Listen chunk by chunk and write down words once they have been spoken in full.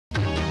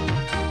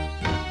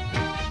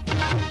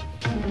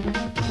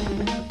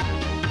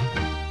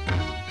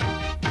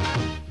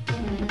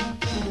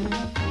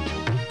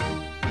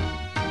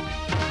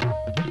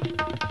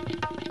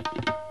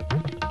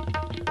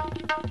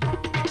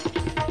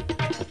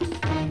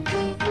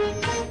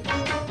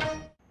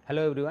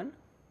Hello everyone,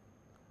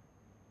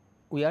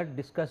 we are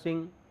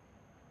discussing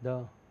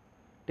the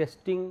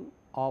testing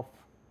of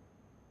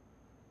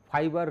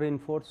fiber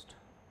reinforced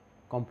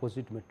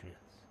composite materials.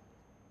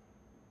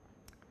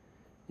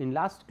 In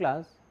last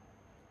class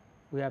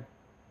we have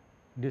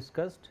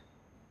discussed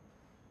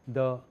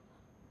the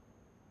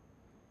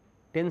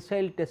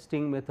tensile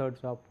testing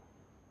methods of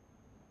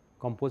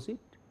composite,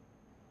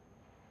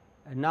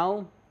 and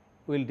now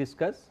we will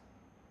discuss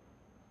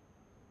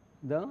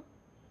the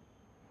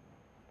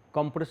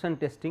compression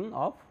testing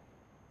of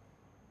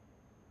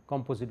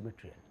composite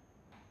material.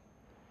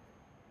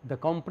 The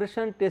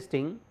compression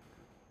testing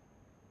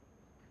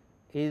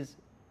is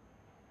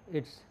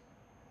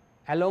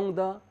along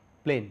the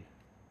plane.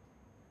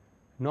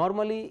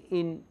 Normally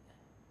in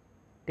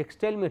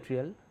textile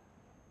material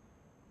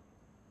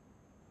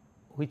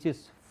which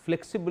is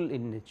flexible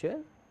in nature,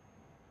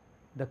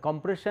 the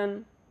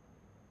compression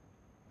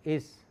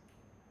is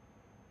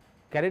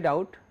carried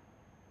out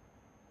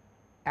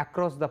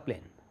across the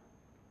plane.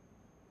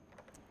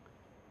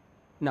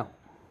 Now,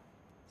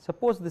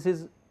 suppose this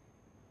is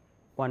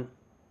one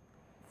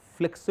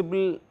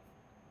flexible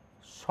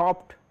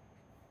soft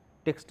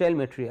textile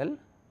material,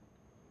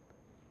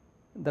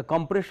 the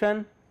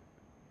compression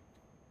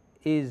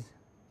is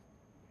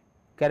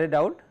carried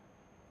out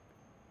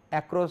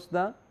across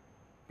the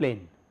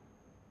plane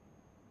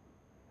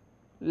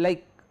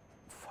like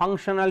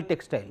functional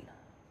textile.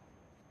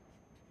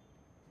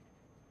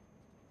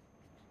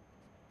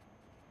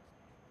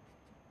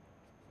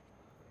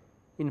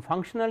 In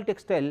functional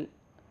textile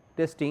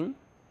testing,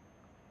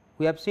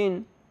 we have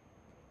seen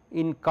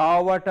in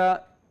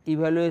Kawabata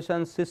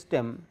evaluation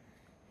system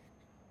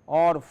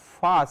or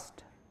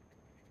FAST,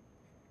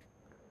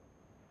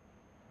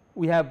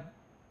 we have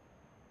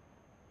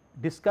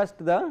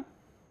discussed the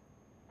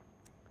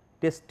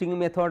testing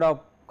method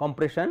of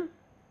compression,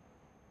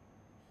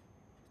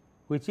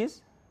 which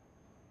is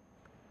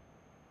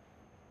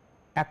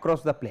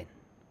across the plane,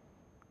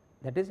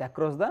 that is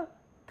across the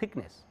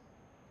thickness.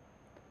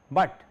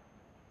 But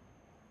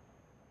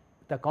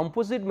the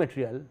composite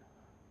material,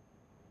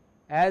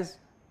 as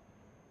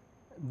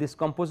these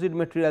composite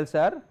materials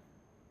are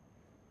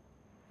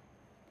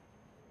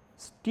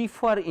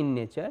stiffer in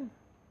nature,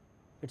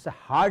 it is a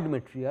hard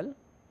material,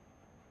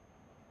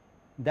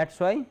 that is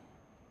why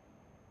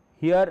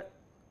here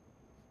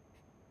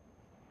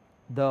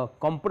the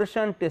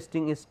compression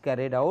testing is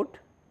carried out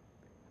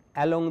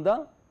along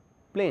the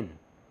plane.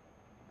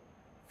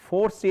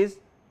 Force is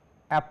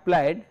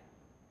applied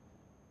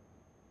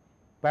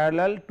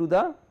parallel to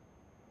the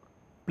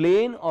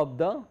plane of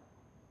the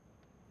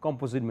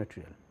composite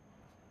material,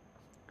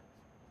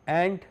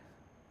 and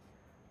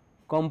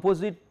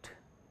composite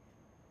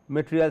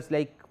materials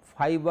like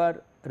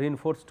fiber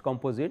reinforced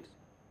composites,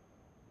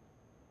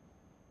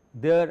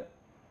 there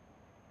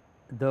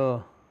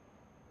the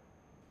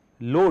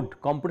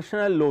load,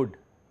 compressional load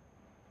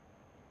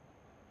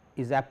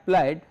is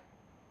applied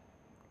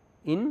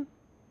in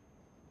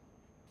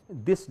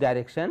this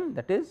direction,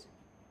 that is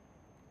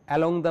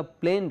along the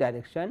plane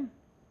direction,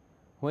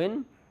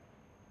 when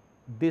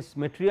these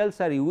materials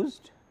are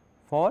used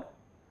for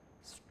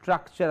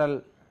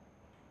structural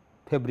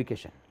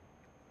fabrication.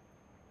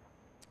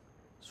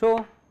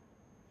 So,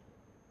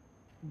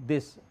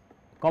 this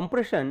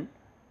compression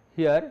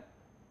here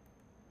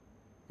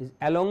is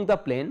along the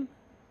plane,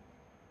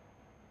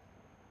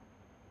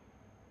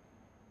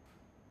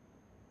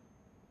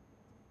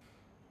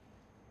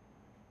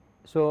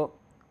 so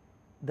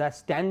the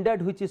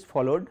standard which is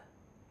followed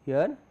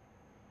here,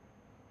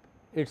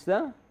 it is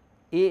the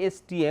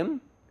ASTM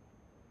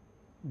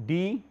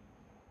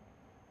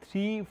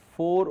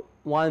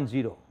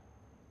D3410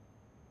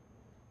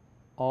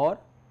 or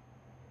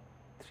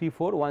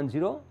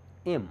 3410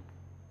 M.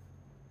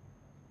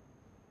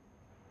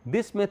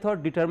 This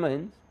method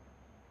determines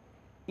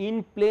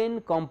in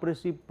plane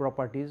compressive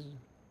properties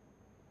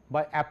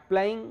by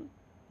applying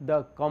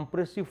the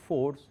compressive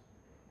force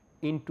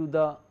into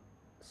the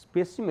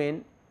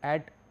specimen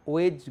at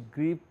wedge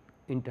grip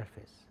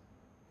interface.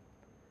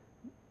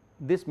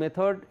 This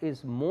method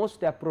is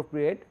most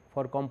appropriate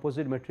for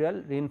composite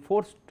material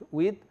reinforced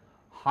with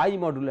high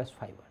modulus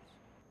fibers.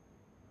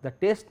 The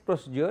test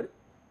procedure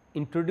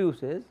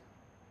introduces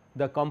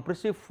the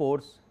compressive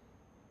force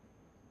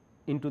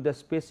into the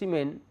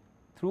specimen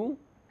through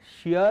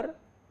shear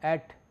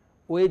at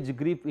wedge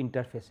grip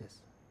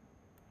interfaces.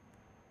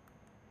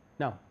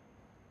 Now,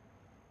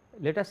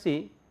 let us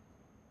see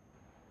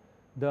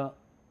the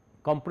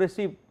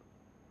compressive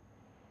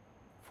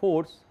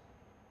force.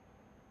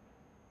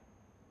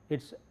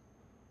 It is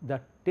the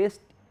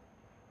test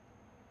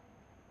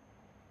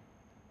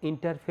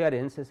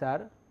interferences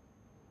are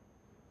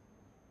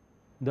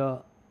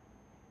the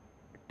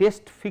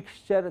test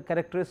fixture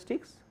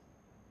characteristics,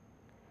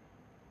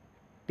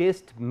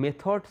 test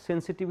method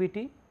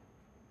sensitivity,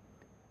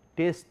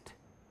 test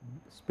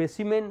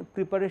specimen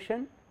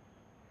preparation,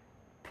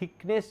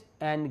 thickness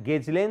and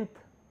gauge length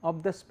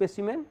of the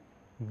specimen,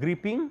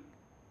 gripping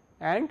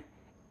and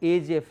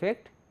edge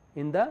effect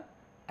in the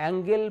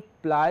angle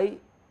ply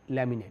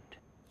laminate.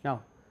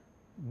 Now,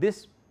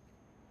 this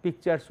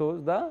picture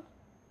shows the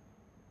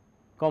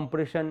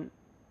compression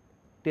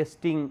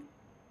testing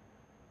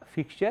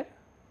fixture,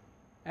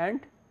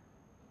 and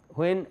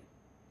when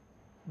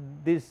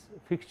this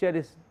fixture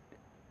is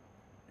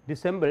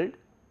disassembled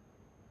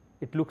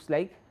it looks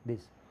like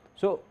this.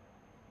 So,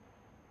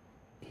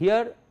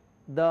 here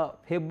the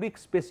fabric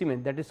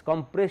specimen, that is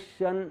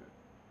compression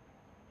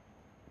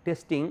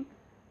testing,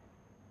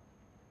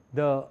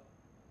 the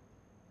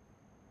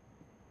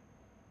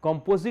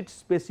composite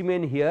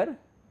specimen here,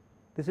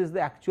 this is the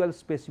actual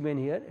specimen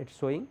here it is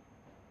showing,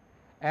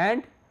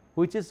 and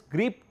which is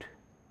gripped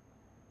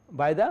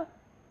by the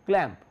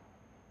clamp,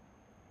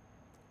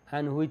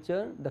 and which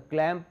the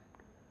clamp,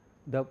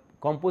 the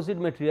composite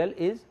material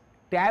is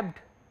tabbed,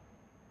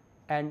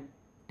 and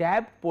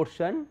tabbed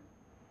portion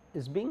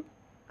is being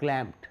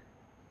clamped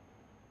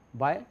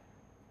by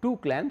two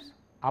clamps,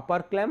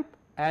 upper clamp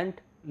and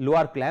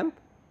lower clamp,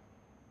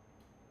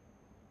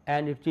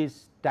 and it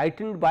is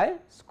tightened by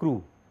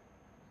screw.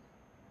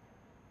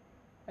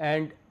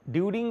 And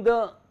during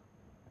the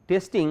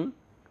testing,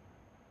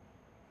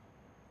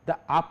 the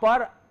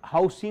upper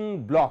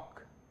housing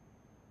block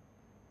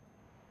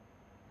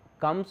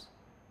comes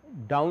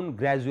down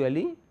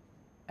gradually,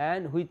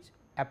 and which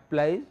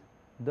applies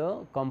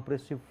the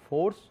compressive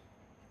force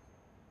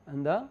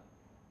on the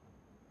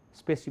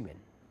specimen,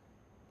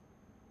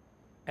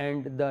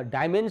 and the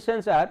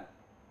dimensions are,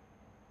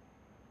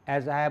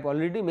 as I have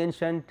already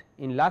mentioned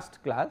in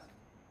last class,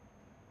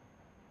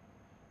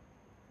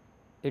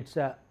 it is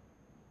a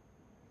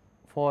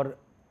for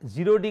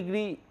 0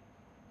 degree,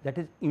 that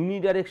is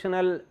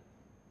unidirectional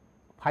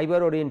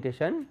fiber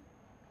orientation,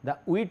 the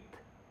width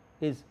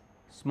is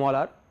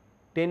smaller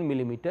 10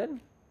 millimeter,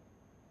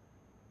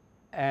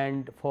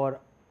 and for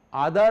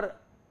other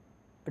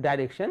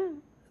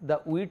direction the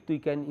width we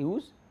can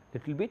use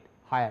little bit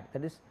higher,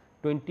 that is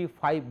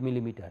 25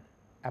 millimeter,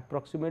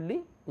 approximately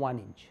 1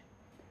 inch.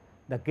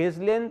 The gauge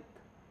length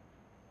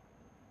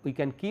we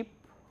can keep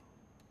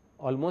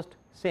almost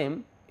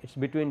same, it is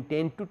between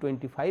 10 to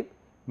 25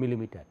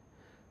 millimeter.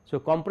 So,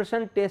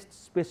 compression test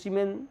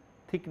specimen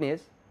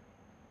thickness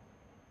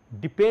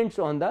depends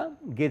on the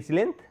gauge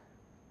length,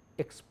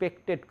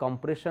 expected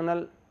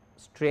compressional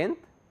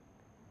strength,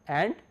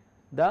 and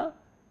the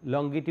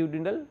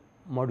longitudinal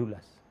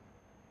modulus.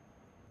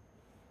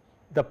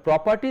 The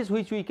properties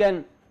which we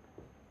can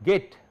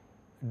get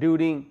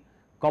during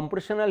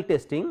compressional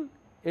testing,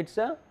 it is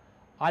a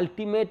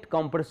ultimate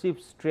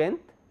compressive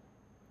strength,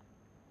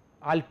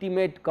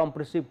 ultimate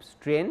compressive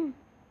strain,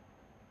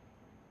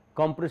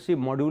 compressive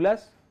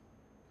modulus,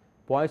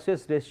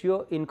 Poiseuille's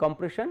ratio in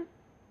compression,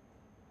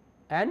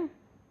 and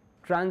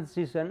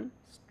transition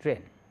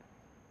strain.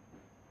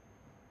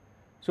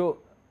 So,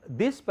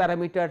 these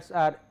parameters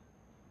are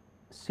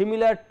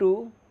similar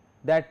to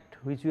that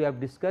which we have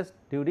discussed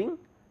during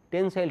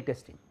tensile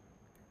testing.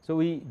 So,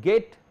 we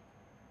get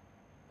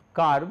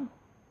curve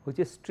which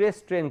is stress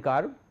strain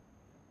curve,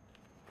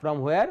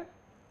 from where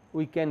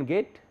we can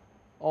get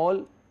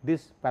all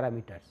these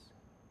parameters.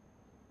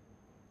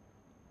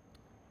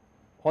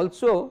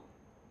 Also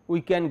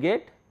we can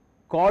get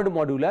chord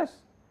modulus,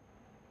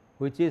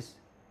 which is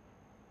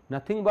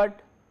nothing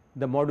but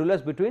the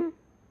modulus between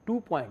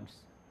 2 points,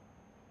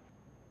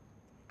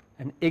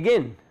 and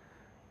again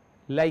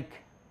like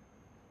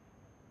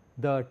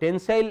the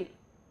tensile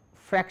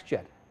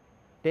fracture,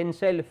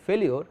 tensile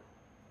failure,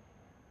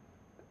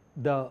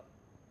 the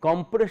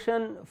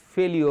compression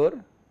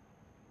failure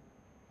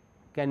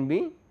can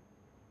be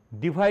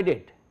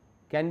divided,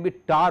 can be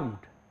termed,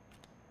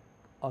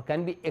 or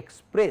can be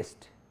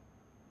expressed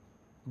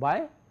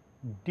by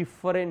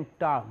different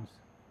terms.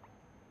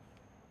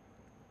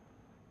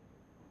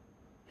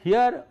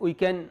 Here we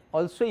can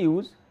also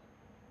use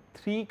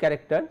 3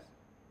 characters.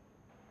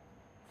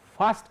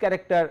 First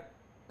character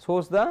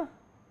shows the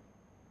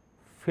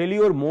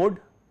failure mode,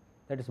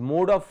 that is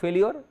mode of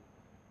failure.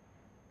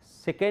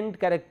 Second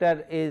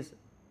character is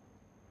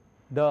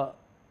the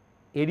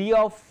area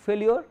of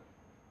failure,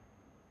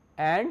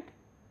 and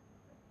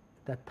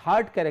the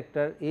third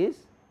character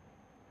is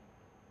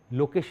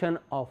location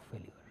of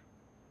failure.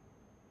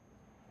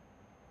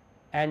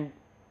 And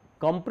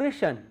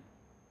compression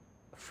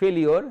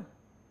failure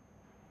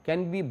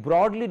can be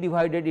broadly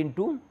divided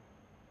into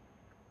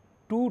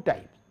 2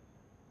 types.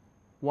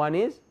 One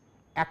is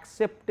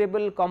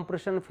acceptable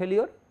compression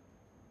failure,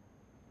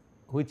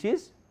 which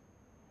is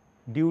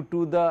due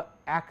to the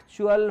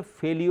actual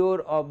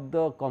failure of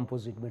the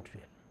composite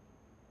material,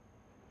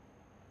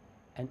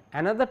 and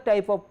another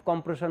type of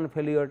compression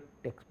failure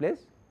takes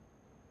place,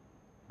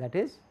 that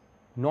is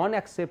non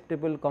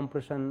acceptable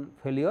compression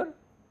failure,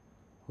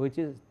 which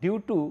is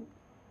due to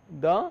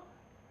the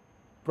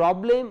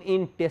problem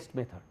in test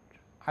method.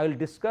 I will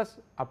discuss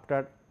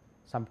after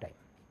some time.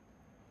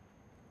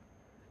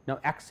 Now,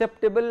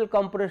 acceptable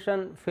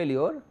compression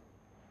failure,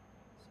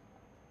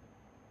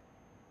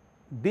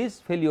 these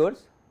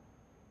failures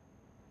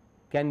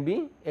can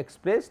be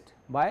expressed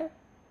by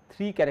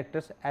 3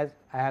 characters as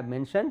I have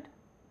mentioned.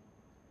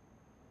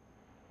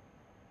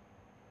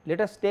 Let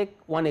us take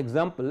one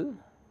example.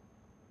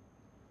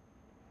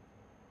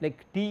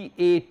 like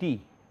TAT,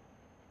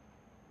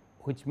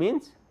 which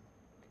means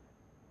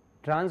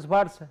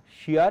transverse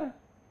shear,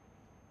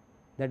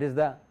 that is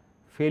the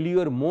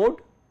failure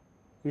mode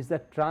is the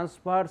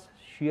transverse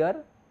shear,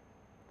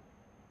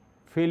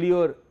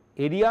 failure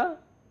area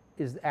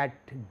is at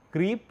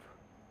grip,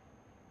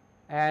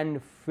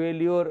 and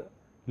failure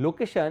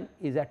location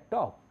is at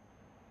top.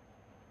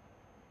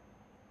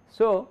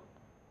 So,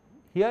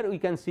 here we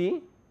can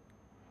see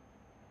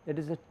that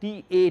is a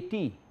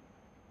TAT,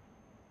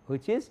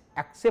 which is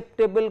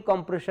acceptable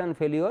compression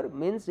failure,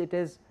 means it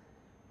has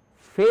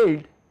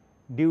failed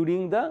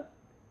during the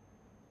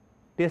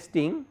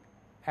testing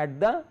at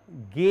the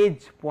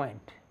gauge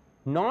point,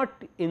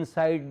 not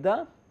inside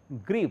the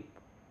grip.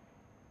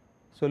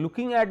 So,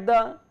 looking at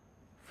the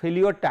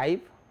failure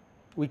type,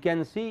 we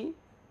can see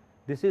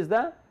this is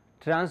the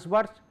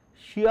transverse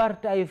shear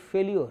type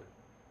failure.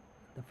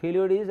 The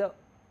failure is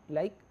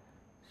like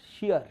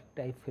shear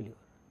type failure,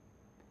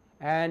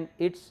 and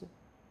it is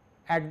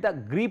at the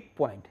grip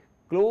point,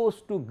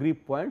 close to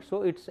grip point.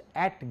 So, it is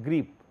at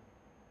grip.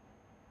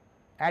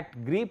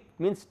 At grip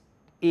means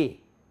A,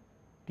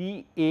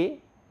 T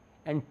A,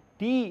 and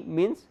T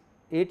means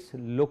its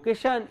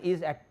location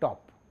is at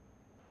top.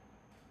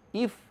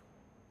 If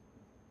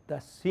the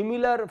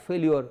similar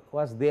failure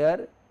was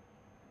there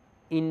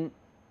in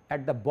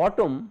at the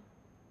bottom,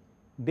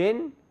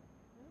 then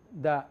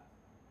the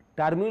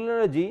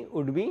terminology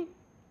would be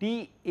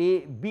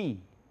TAB,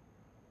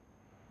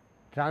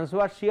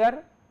 transverse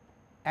shear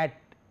at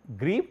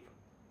grip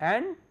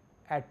and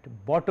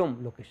at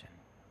bottom location.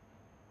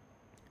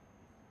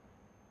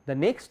 The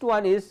next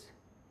one is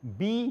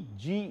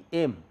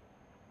BGM.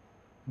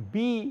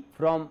 B,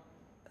 from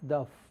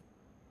the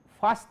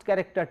first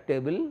character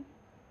table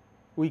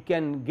we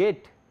can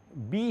get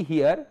B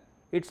here,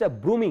 it is a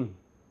brooming.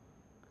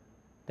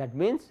 That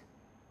means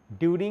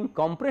during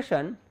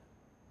compression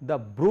the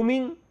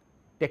brooming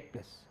takes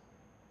place,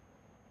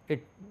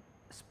 it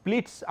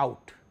splits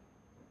out.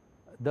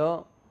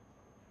 The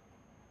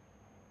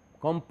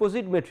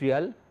composite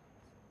material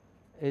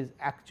is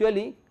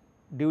actually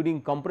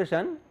during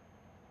compression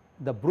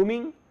the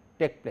brooming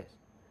takes place.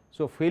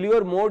 So,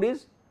 failure mode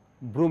is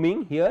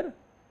brooming here,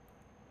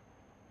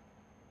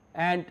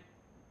 and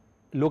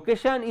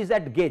location is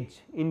at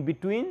gauge in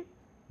between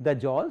the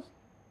jaws,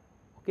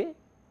 okay,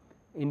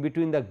 in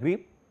between the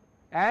grip,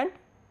 and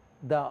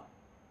the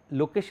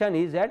location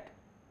is at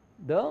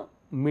the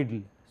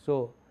middle.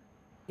 So,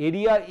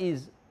 area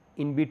is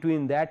in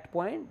between that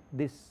point,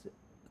 this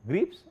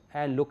grips,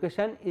 and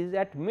location is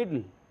at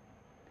middle.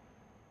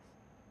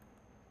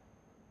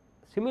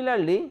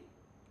 Similarly,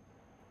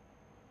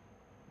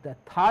 the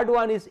third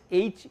one is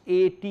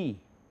HAT.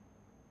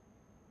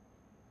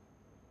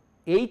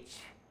 H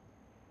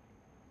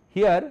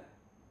here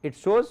it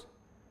shows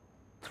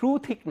through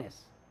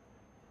thickness,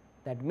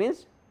 that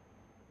means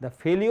the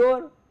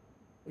failure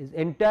is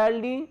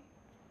entirely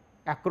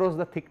across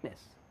the thickness,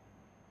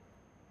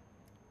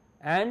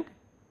 and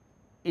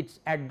it is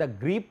at the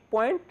grip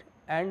point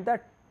and the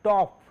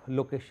top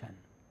location.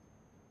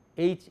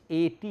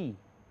 HAT.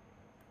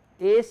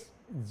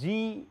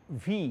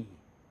 SGV.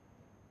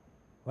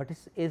 What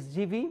is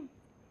SGV?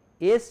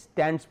 S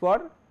stands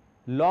for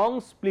long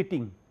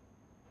splitting,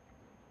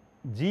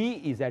 G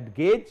is at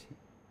gauge,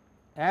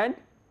 and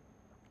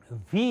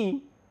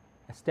V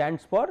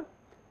stands for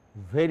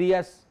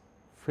various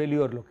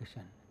failure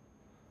location.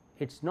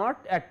 It is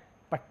not at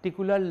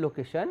particular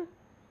location.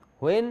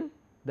 When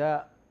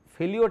the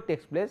failure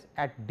takes place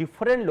at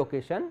different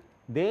location,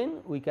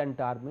 then we can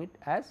term it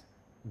as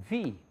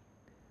V.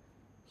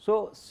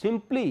 So,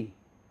 simply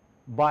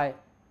by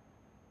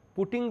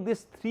putting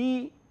these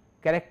three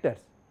characters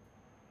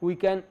we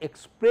can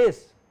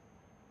express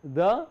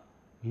the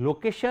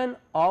location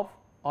of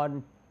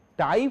or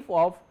type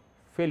of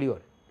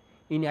failure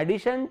in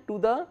addition to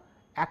the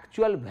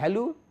actual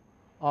value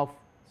of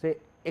say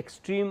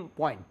extreme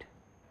point.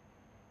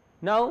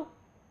 Now,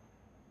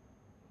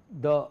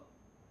 the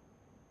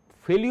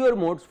failure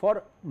modes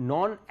for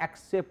non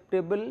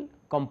acceptable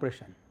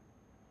compression.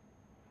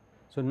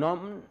 So,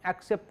 non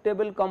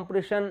acceptable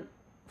compression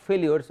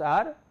failures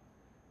are,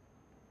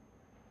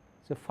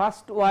 so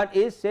first one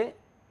is say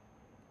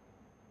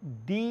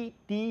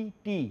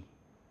DTT.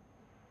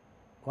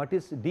 What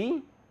is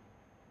D?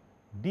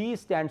 D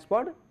stands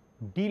for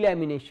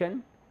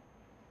delamination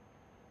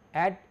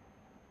at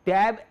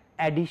tab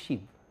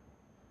adhesive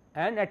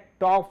and at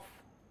top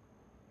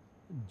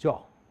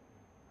jaw.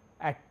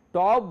 At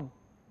top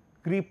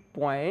grip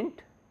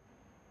point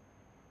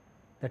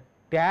the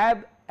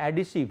tab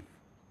adhesive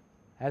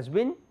has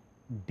been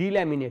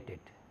delaminated.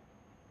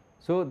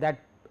 So, that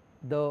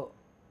the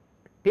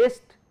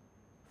test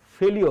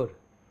failure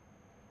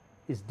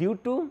is due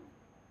to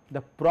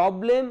the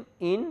problem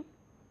in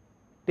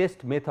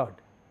test method,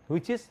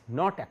 which is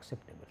not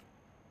acceptable.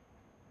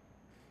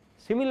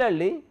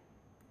 Similarly,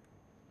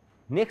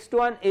 next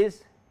one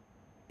is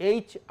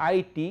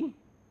HIT,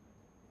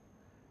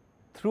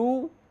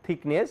 through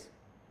thickness,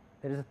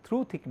 there is a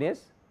through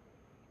thickness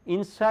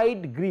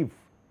inside grip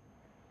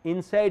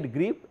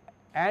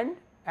and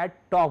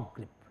at top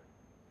grip.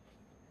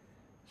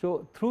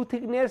 So, through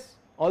thickness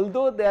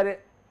although there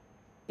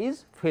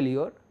is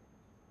failure,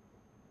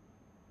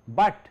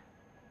 but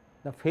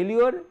the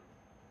failure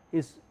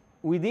is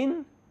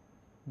within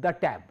the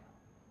tab,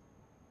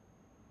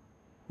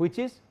 which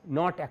is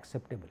not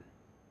acceptable.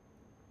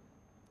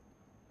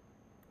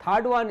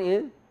 Third one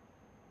is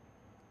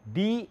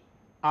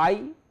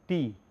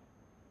DIT,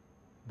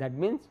 that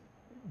means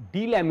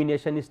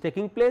delamination is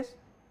taking place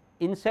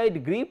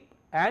inside grip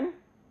and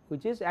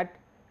which is at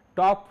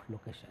top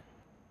location,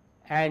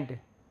 and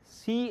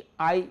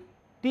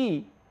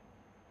CIT,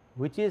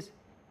 which is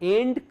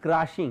end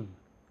crushing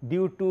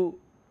due to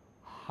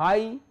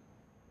high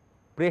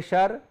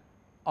pressure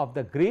of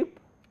the grip,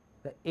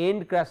 the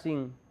end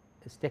crushing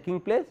is taking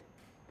place,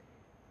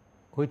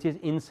 which is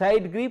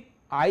inside grip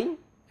I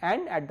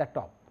and at the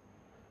top.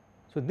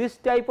 So, this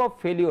type of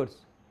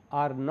failures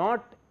are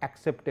not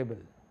acceptable.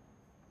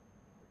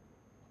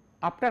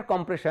 After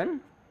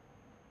compression,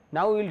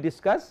 now we will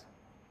discuss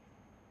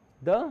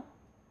the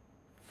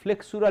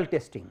flexural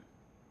testing.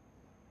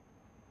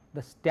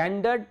 The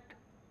standard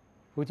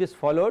which is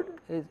followed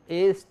is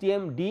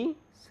ASTM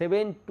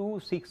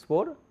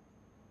D7264.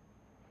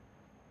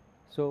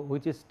 So,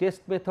 which is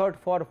test method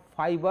for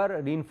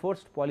fiber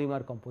reinforced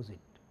polymer composite,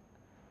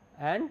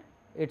 and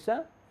it is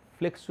a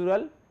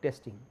flexural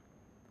testing.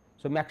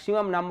 So,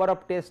 maximum number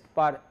of tests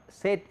per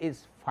set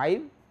is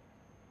 5.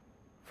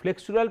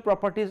 Flexural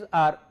properties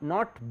are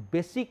not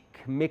basic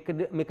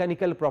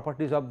mechanical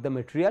properties of the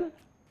material,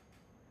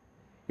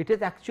 it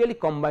is actually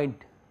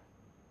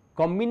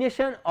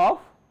combination of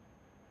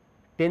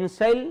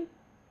tensile,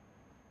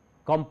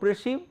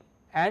 compressive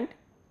and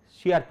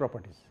shear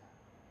properties.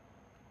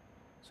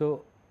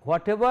 So,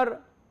 whatever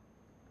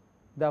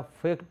the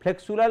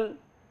flexural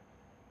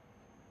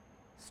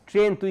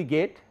strength we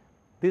get,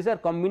 these are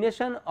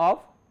combination of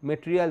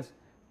materials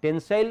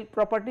tensile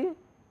property,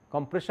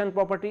 compression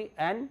property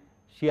and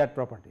shear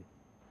property.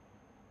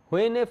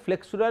 When a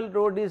flexural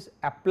load is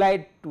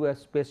applied to a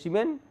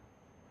specimen,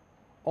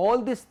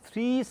 all these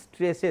 3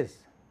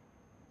 stresses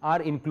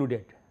are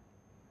included,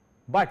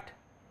 but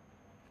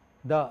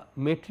the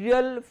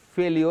material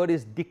failure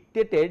is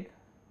dictated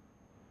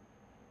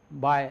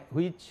by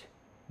which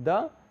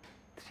the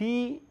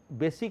 3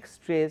 basic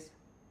stress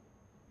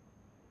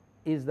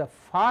is the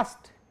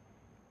first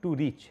to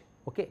reach.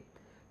 Okay.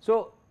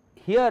 So,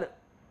 here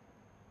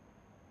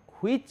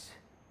which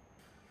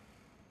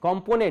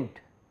component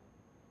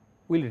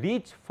will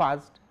reach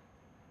first,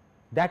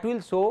 that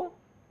will show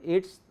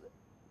its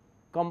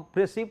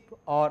compressive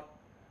or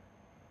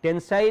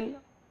tensile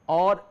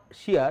or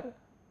shear.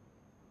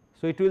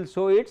 So, it will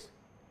show its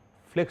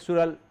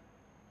flexural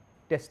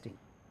testing.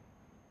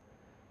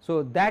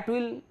 So, that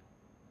will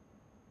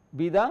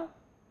be the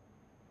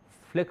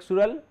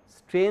flexural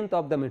strength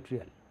of the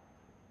material.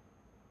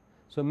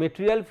 So,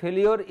 material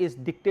failure is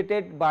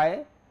dictated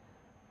by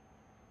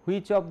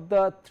which of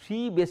the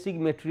 3 basic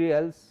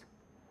materials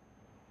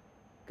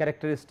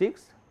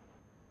characteristics.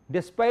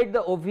 Despite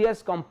the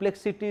obvious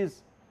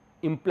complexities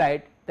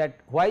implied, that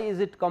why is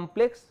it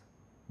complex?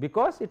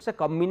 Because it is a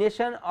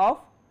combination of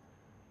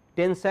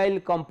tensile,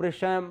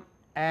 compression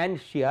and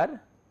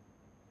shear,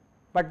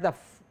 but the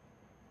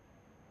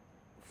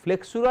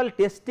flexural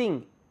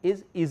testing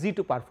is easy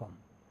to perform.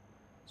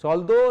 So,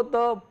 although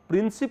the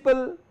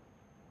principle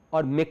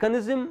or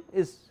mechanism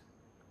is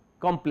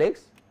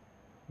complex,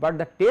 but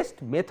the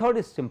test method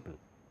is simple.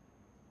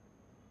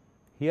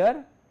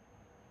 Here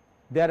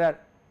there are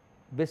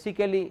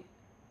basically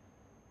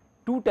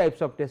 2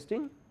 types of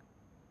testing.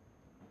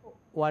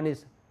 One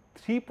is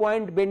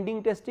 3-point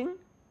bending testing,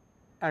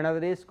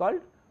 another is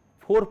called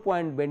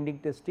 4-point bending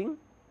testing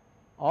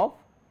of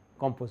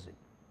composite.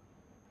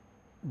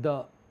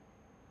 The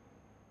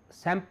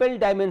sample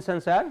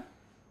dimensions are,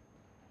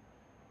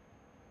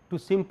 to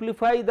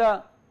simplify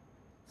the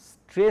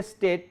stress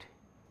state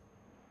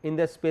in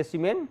the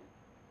specimen,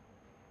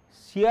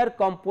 shear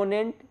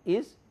component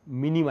is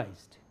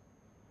minimized.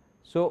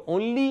 So,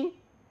 only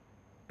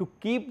to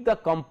keep the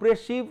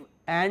compressive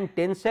and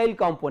tensile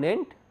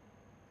component,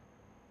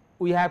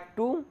 we have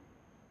to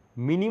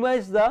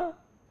minimize the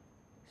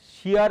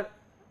shear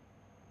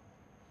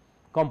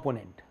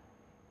component.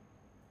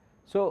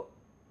 So,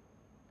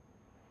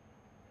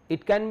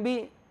 it can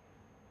be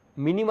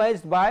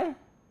minimized by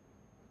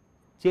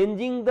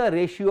changing the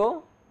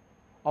ratio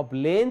of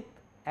length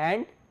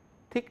and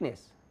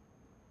thickness.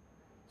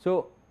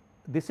 So,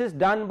 this is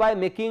done by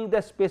making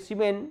the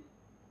specimen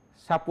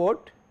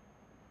support,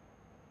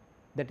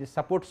 that is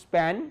support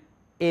span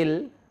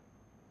L,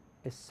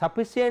 is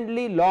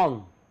sufficiently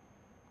long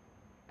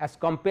as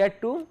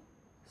compared to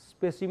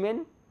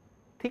specimen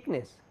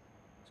thickness.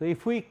 So,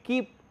 if we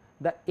keep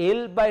the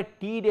L by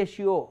T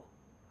ratio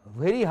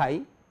very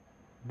high,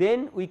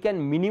 then we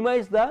can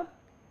minimize the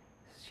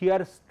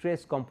shear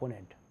stress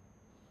component,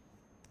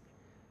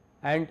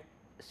 and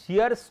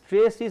shear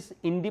stress is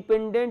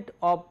independent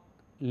of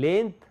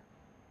length,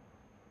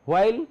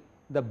 while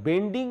the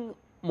bending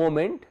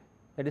moment,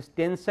 that is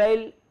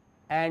tensile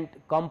and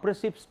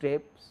compressive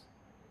stress,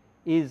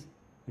 is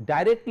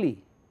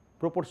directly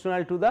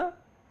proportional to the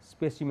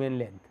specimen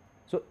length.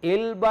 So,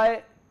 L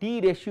by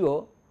T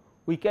ratio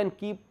we can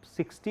keep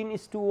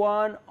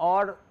 16:1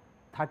 or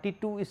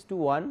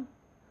 32:1,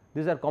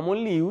 these are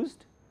commonly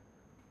used,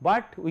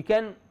 but we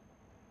can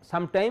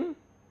sometime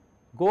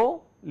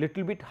go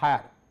little bit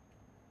higher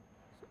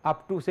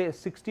up to say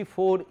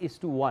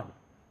 64:1,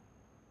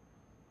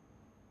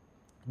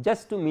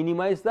 just to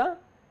minimize the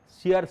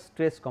shear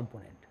stress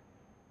component.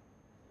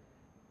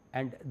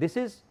 And this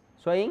is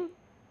showing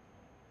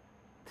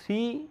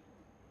 3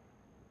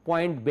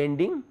 point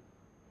bending,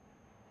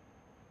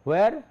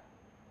 where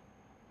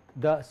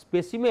the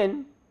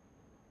specimen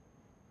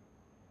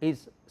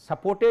is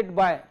supported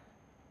by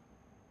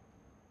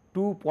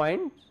 2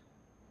 points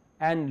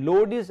and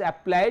load is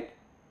applied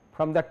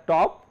from the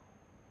top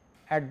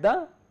at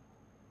the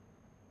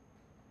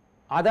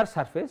other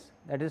surface,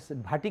 that is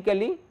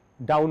vertically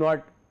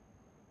downward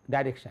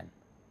direction,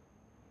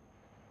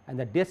 and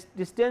the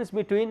distance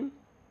between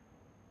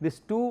these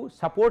 2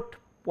 support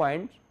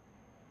points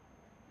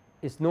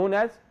is known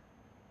as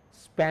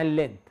span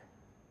length.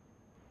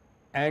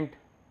 And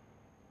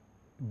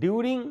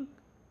during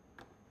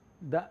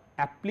the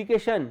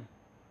application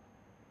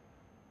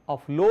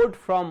of load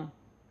from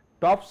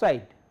top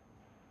side,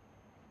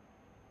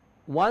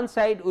 one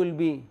side will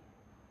be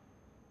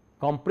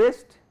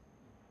compressed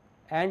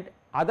and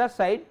other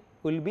side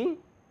will be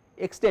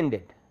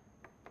extended.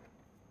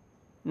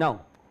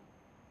 Now,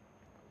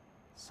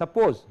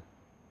 suppose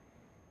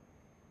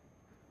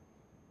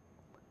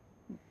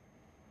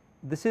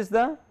this is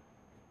the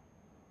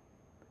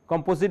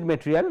composite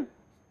material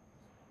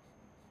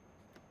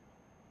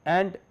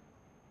and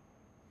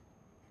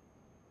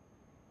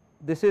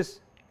these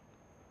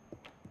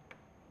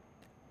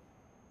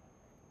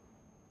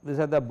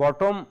are the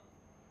bottom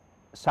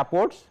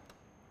supports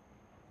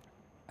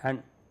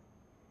and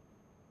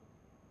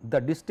the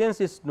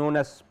distance is known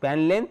as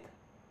span length,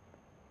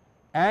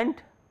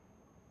 and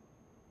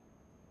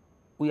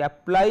we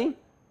apply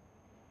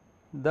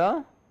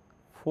the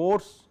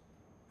force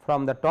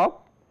from the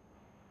top,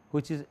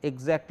 which is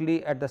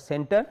exactly at the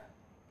center,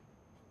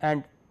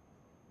 and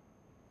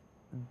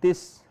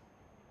this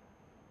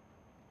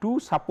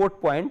 2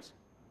 support points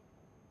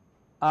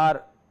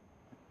are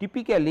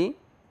typically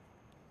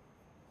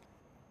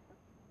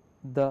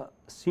the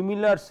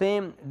similar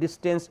same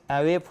distance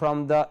away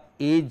from the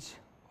edge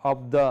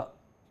of the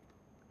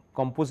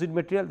composite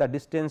material. The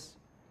distance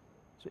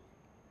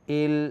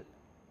L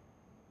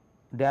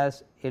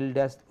dash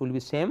will be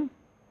same,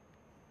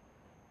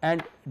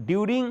 and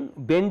during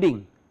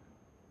bending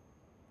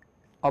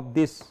of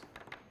this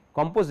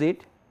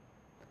composite,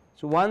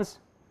 so once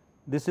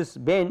this is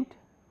bent,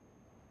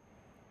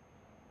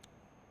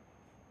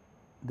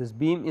 this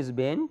beam is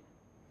bent,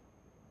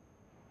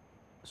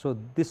 so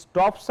this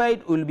top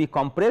side will be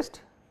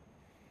compressed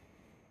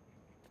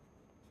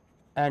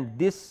and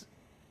this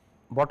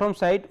bottom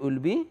side will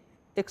be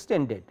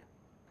extended.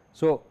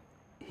 So,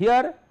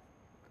 here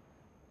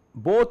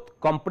both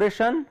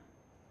compression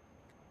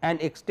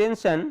and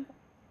extension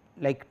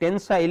like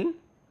tensile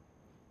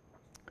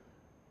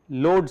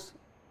loads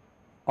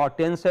or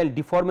tensile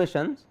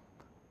deformations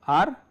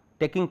are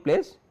taking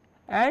place,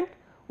 and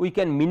we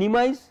can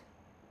minimize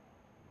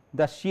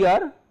the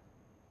shear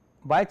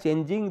by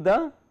changing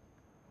the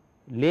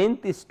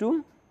length is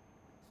to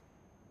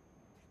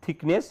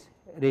thickness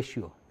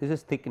ratio. This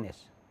is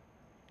thickness.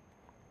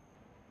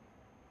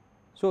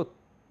 So,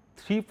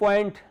 3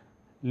 point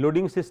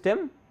loading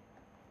system,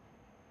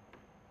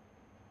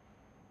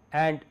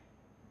 and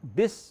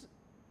this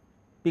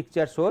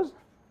picture shows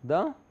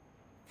the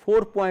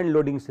 4 point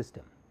loading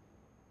system.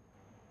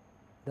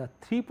 The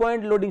 3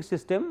 point loading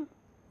system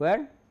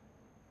where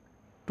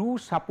 2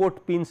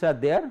 support pins are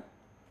there,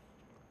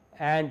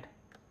 and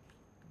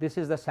this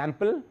is the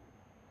sample,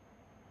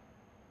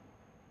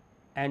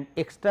 and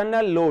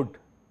external load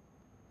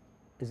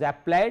is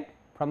applied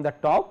from the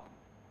top.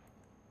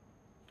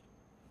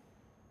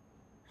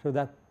 So,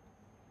 the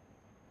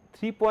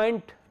 3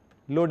 point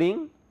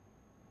loading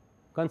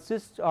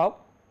consists of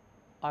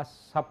a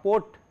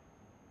support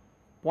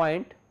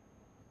point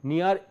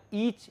near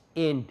each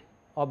end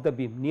of the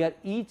beam. Near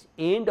each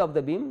end of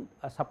the beam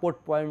a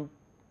support point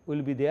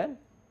will be there,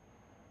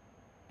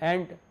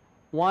 and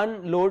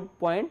one load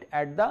point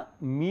at the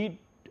mid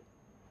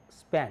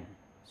span.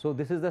 So,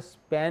 this is the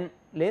span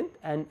length,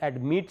 and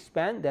at mid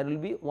span there will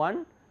be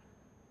one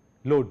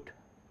load,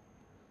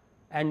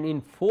 and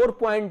in 4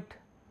 point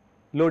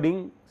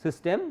loading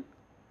system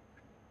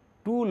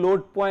 2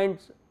 load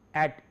points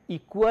at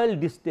equal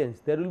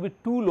distance. There will be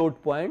 2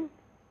 load points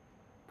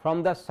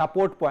from the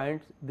support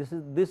points. This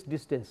is this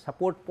distance,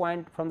 support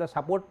point from the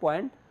support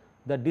point,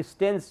 the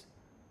distance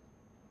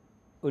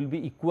will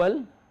be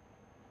equal,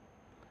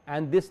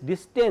 and this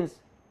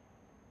distance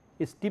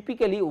is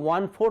typically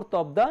 1/4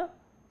 of the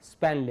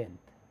span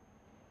length.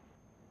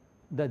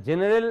 The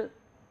general,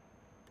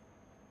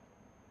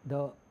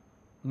 the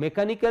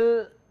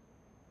mechanical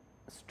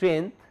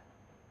strength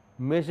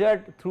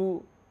measured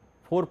through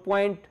 4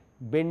 point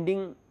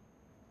bending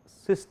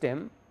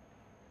system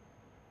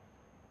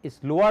is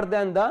lower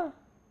than the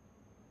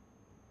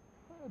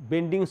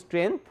bending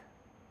strength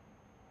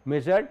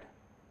measured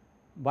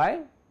by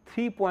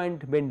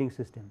 3-point bending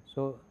system.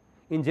 So,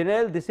 in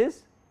general this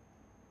is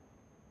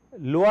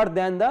lower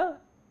than the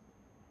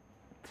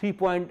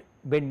 3-point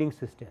bending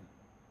system,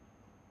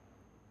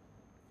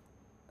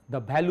 the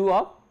value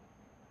of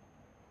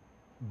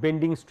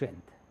bending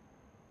strength.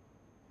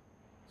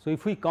 So,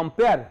 if we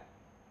compare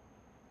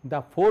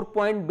the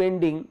 4-point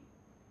bending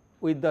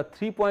with the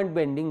 3-point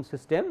bending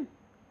system,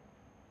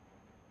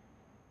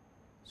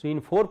 so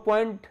in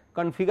 4-point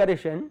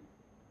configuration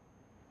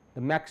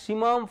the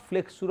maximum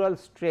flexural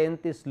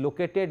strength is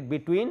located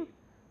between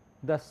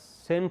the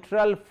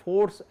central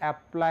force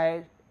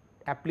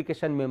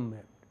application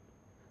member,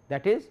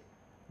 that is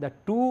the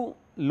two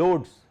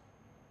loads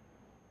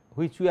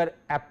which we are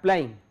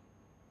applying,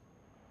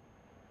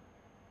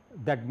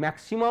 that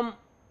maximum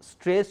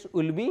stress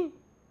will be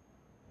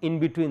in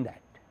between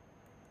that,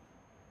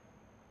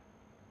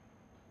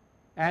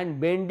 and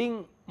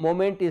bending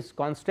moment is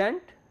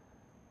constant,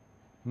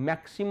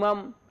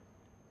 maximum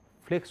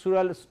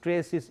flexural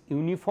stress is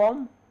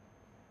uniform,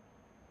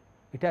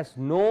 it has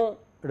no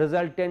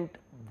resultant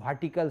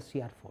vertical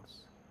shear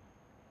force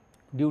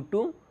due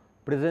to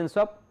presence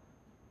of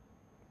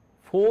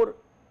 4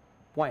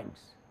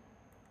 points,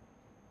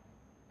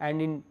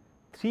 and in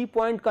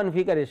 3-point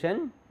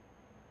configuration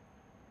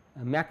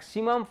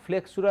maximum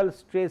flexural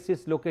stress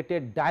is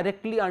located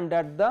directly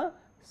under the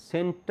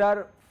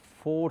center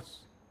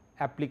force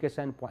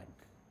application point.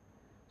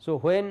 So,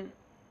 when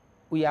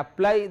we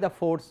apply the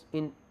force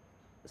in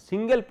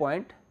single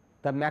point,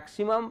 the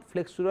maximum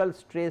flexural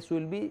stress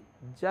will be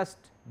just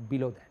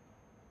below that.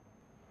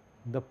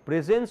 The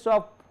presence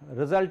of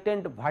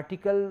resultant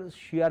vertical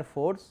shear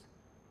force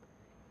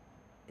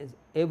is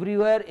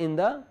everywhere in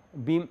the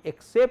beam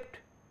except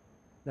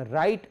the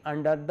right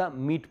under the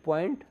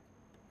midpoint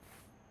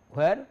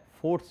where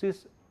force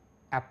is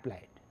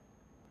applied.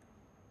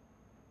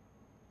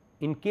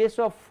 In case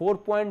of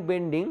 4-point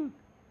bending,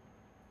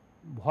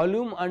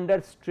 volume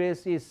under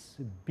stress is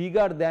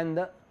bigger than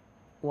the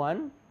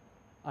one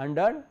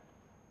under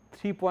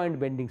 3-point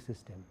bending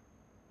system.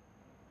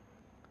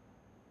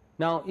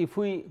 Now, if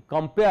we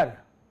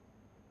compare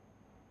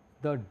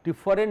the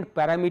different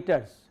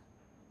parameters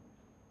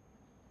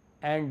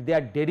and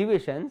their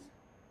derivations,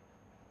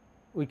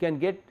 we can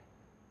get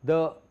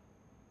the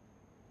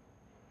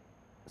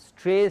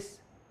stress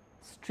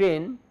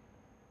strain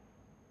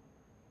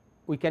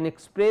we can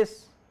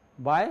express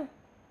by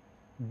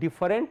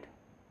different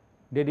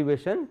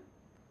derivation,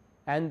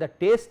 and the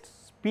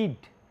test speed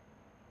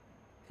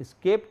is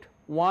kept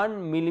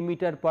 1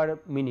 millimeter per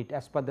minute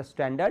as per the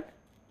standard,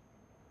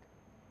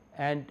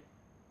 and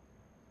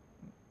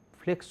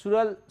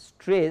flexural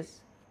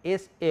stress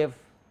SF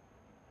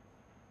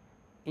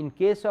in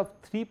case of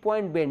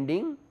 3-point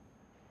bending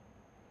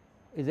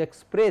is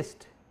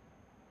expressed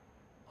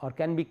or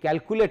can be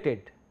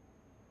calculated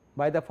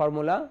by the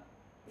formula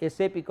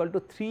SF equal to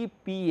 3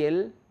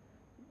 PL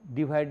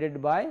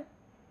divided by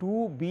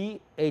 2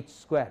 BH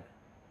square.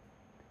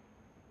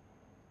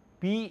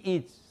 P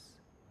is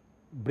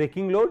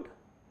breaking load,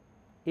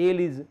 L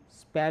is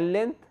span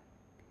length,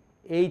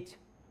 H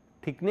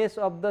thickness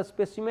of the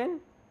specimen,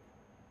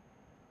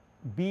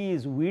 B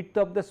is width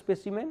of the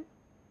specimen.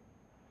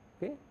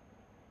 Okay.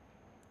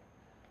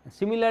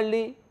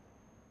 Similarly,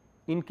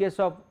 in case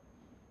of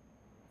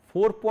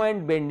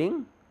 4-point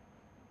bending,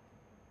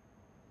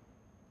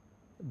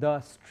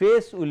 the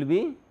stress will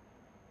be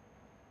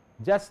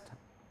just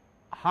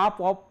half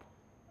of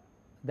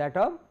that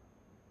of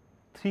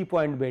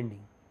 3-point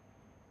bending,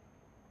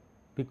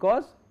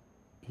 because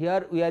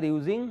here we are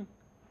using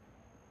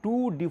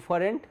 2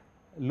 different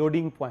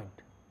loading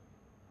point,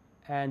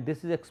 and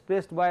this is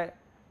expressed by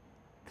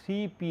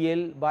 3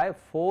 PL by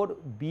 4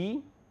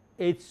 B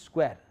H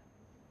square,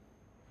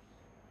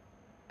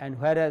 and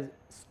whereas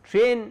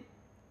strain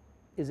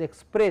is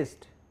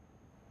expressed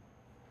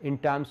in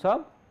terms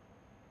of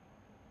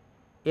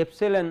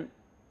epsilon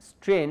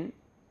strain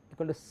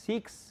equal to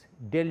 6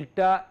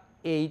 delta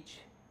H,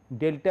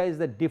 delta is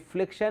the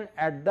deflection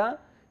at the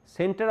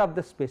center of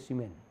the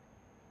specimen,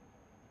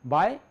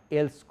 by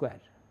L square,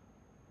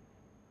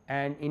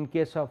 and in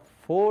case of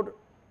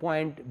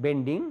 4-point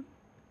bending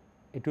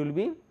it will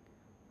be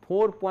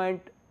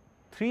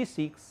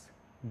 4.36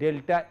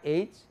 delta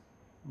H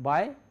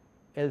by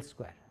L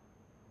square.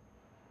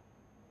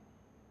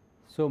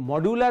 So,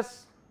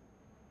 modulus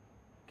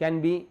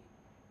can be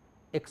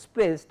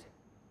expressed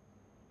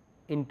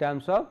in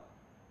terms of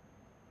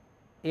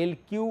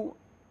LQ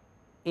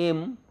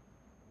M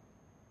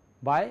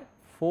by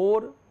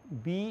 4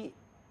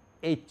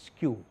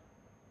 BHQ,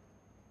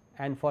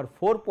 and for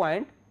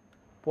 4-point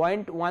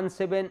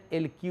 0.17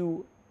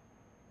 LQ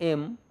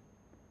M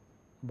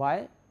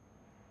by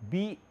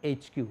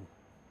BHQ,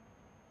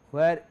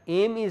 where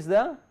M is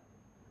the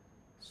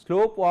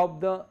slope of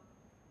the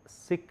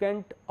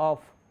secant of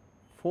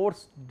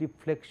force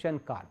deflection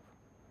curve.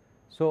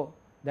 So,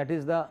 that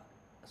is the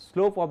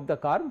slope of the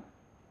curve.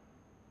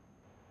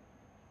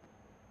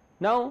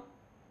 Now,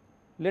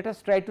 let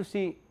us try to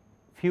see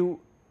few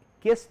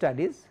case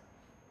studies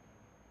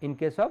in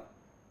case of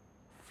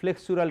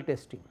flexural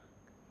testing,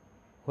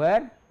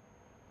 where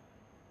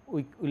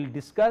we will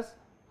discuss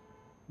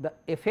the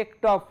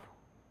effect of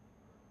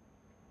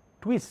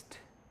twist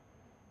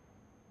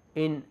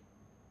in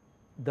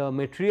the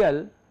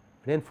material,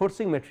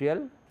 reinforcing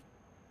material,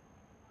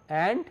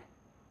 and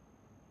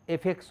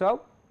effects of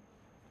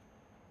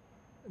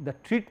the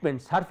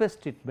treatment, surface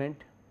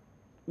treatment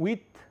with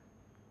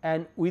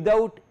and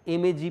without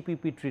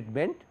MAGPP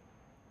treatment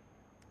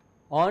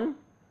on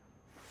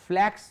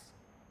flax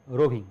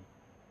roving.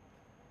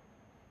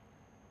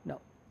 Now,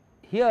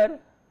 here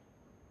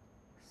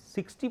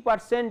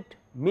 60%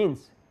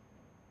 means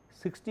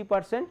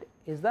 60%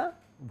 is the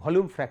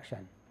volume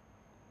fraction,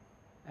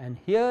 and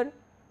here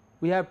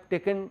we have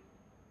taken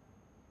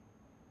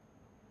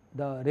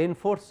the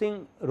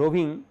reinforcing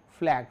roving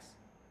flax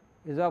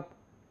is of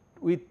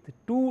with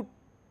two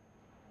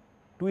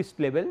twist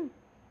level.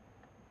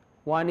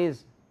 One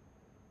is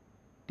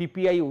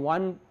TPI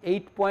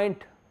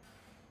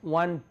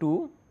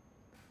 8.12,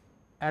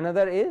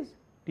 another is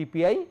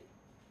TPI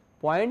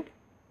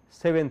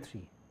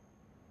 0.73,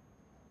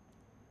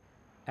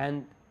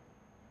 and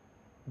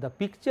the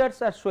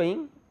pictures are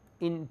showing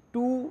in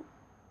two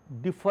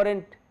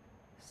different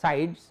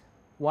sides.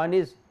 One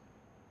is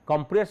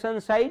compression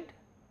side,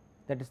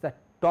 that is the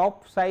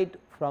top side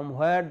from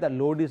where the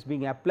load is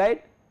being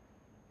applied,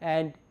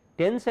 and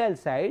tensile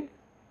side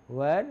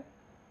where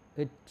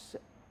its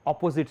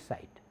opposite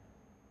side.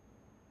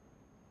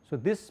 So,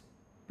 this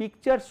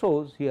picture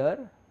shows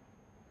here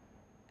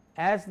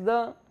as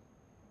the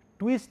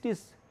twist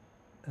is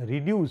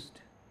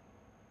reduced,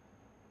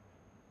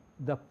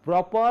 the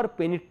proper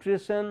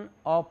penetration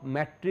of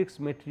matrix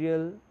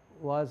material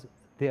was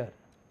there.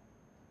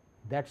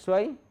 That is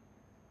why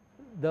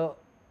the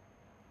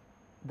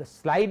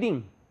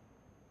sliding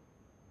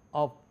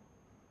of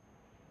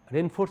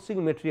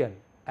reinforcing material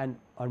and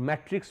or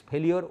matrix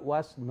failure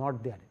was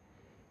not there.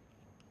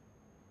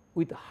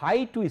 With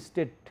high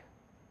twisted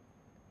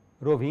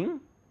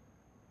roving,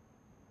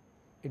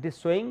 it is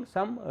showing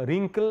some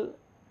wrinkle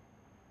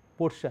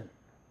portion.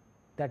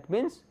 That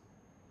means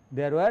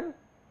there were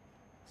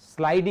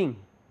sliding,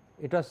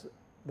 it was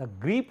the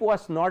grip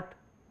was not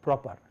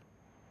proper,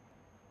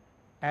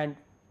 and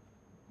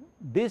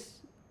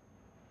this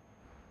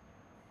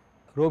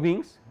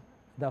rovings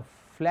the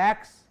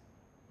flax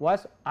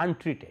was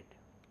untreated.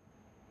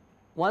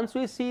 Once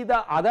we see the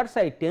other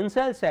side,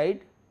 tensile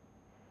side,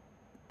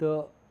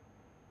 the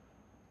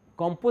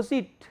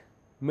composite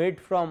made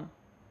from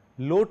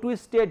low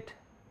twisted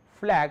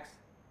flax,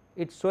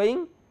 it is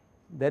showing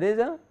there is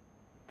a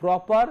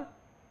proper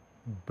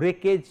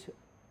breakage,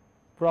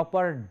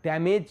 proper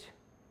damage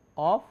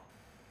of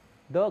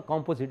the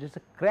composite, it is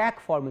a crack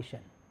formation.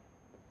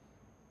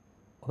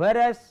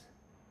 Whereas,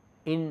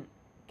 in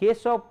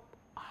case of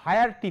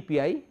higher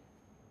TPI,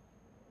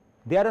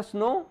 there is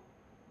no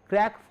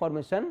crack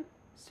formation,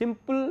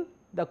 simple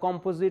the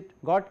composite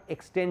got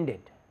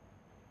extended.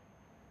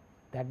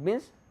 That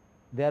means,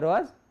 there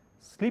was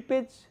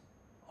slippage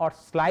or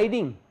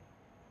sliding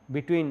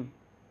between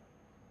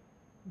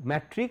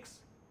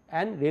matrix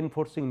and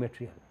reinforcing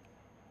material.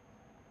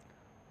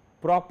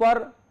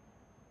 Proper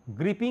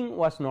gripping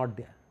was not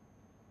there.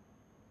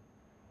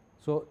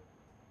 So,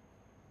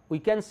 we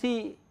can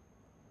see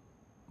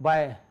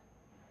by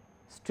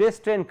stress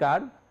strain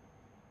curve,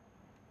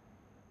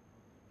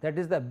 that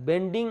is the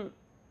bending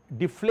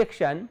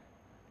deflection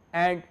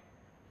and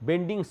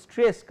bending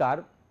stress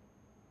curve.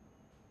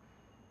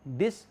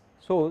 This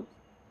shows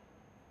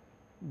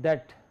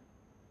that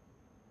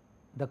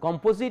the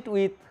composite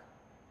with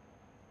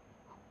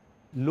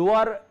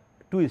lower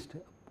twist,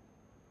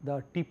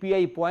 the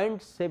TPI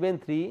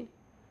 0.73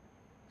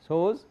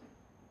 shows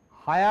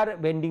higher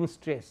bending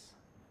stress,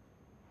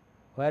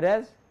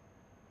 whereas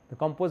the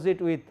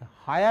composite with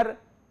higher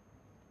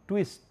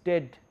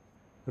twisted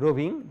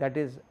roving, that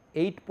is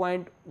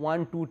 8.12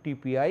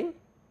 TPI,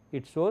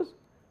 it shows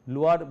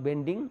lower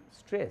bending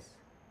stress.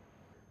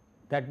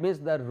 That means,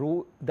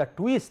 the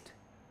twist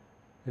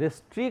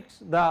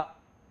restricts the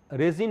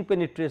resin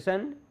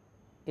penetration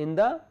in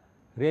the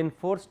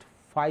reinforced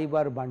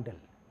fiber bundle.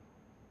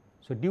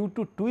 So, due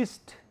to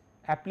twist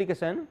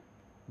application,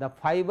 the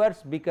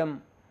fibers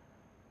become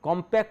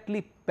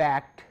compactly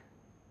packed.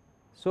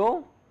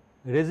 So,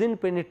 resin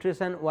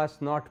penetration was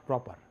not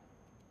proper.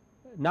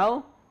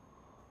 Now,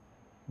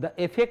 the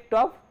effect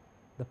of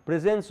the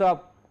presence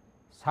of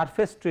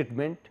surface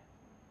treatment,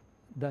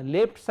 the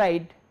left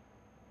side,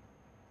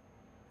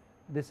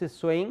 this is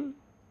showing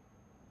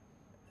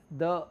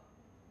the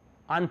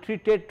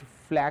untreated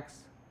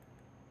flax,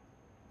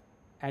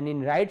 and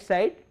in right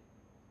side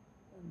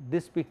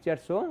this picture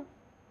show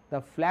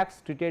the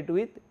flax treated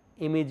with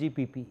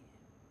MAGPP.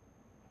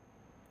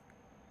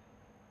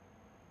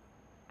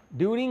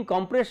 During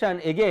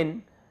compression,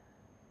 again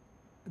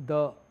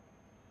the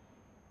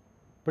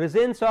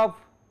presence of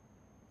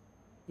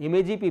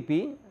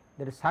MAGPP,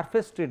 that is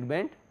surface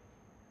treatment,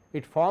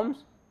 it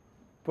forms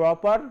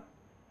proper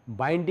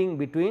binding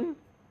between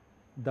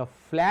the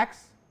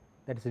flax,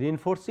 that is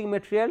reinforcing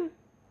material,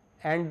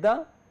 and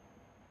the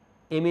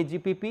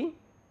MAGPP,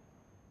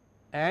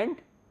 and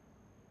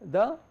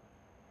the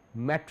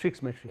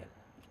matrix material.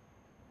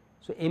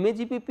 So,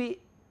 MAGPP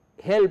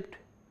helped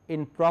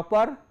in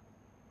proper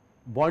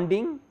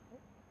bonding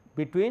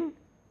between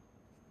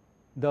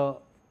the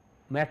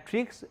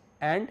matrix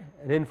and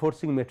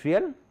reinforcing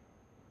material.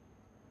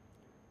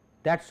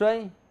 That is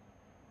why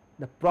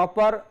the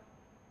proper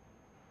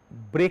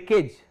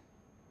breakage,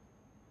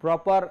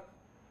 proper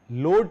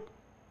load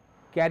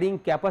carrying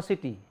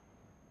capacity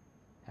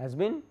has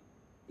been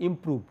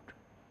improved.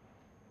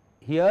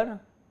 Here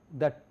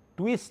the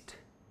twist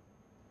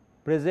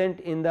present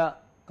in the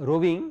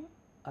roving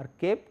are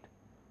kept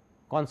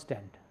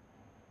constant.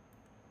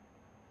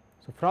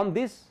 So, from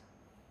this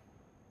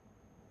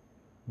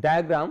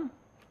diagram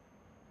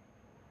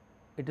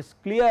it is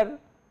clear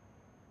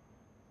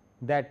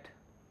that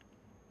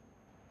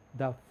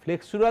the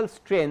flexural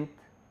strength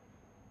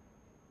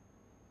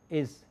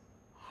is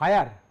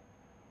higher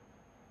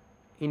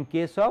in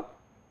case of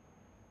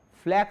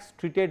flax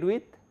treated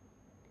with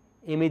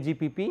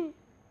MAGPP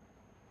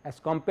as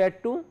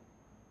compared to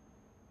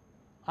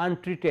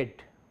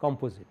untreated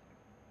composite,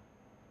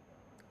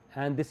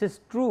 and this is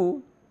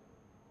true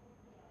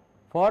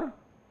for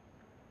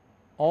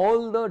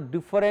all the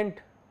different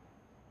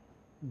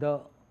the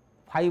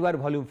fiber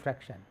volume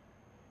fraction,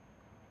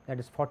 that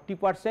is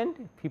 40%,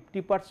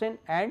 50%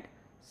 and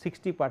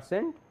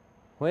 60%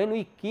 when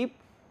we keep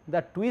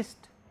the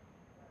twist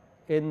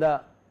in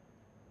the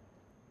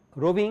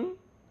roving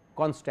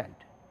constant.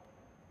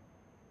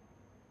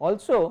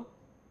 Also,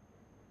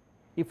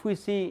 if we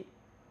see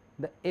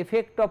the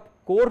effect of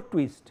core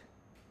twist,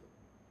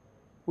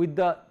 with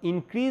the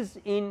increase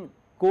in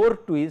core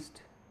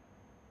twist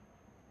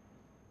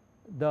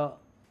the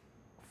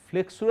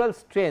flexural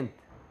strength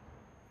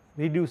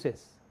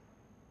reduces,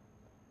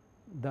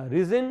 the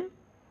reason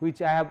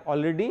which I have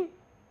already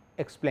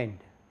explained.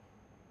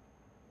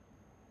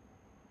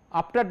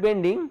 After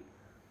bending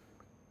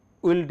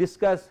we will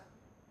discuss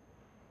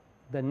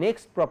the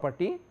next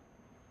property,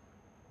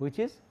 which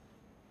is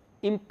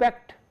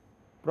impact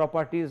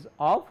properties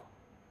of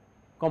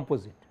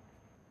composite.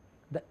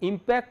 The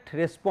impact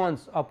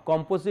response of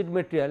composite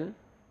material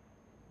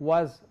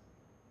was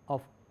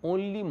of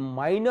only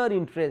minor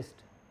interest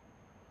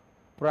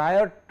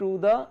prior to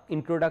the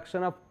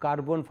introduction of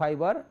carbon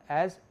fiber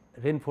as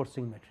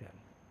reinforcing material.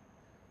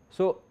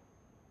 So,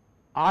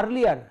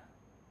 earlier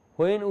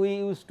when we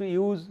used to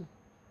use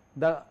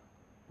the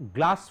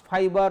glass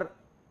fiber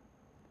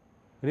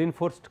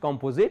reinforced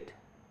composite,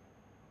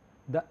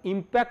 the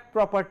impact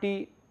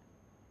property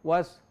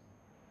was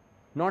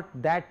not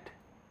that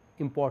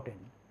important,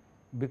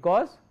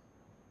 because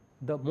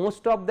the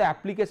most of the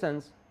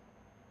applications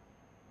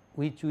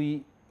which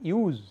we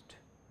used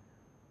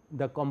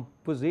the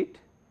composite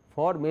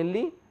for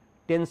mainly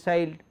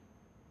tensile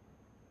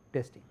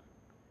testing,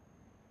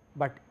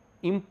 but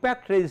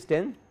impact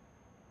resistance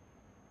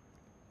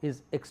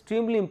is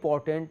extremely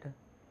important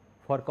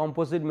for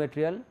composite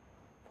material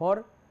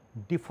for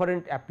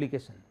different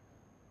application.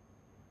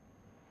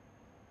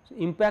 So,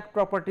 impact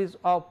properties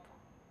of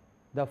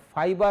the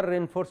fiber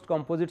reinforced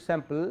composite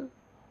sample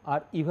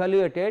are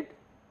evaluated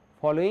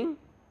following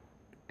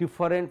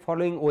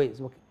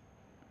ways. Okay.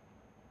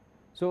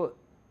 So,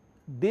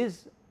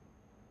 these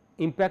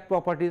impact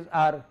properties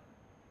are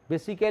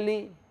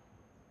basically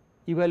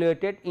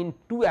evaluated in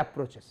two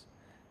approaches.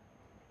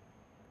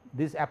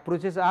 These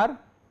approaches are,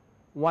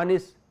 one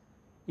is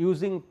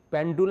using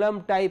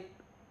pendulum type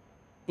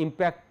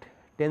impact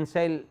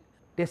tensile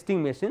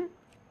testing machine.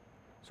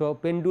 So,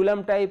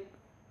 pendulum type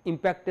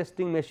impact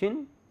testing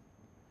machine,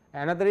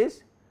 another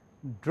is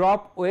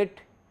drop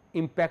weight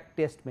impact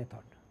test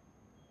method.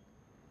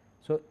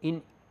 So,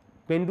 in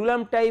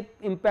pendulum type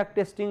impact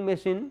testing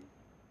machine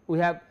we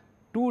have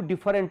two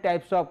different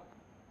types of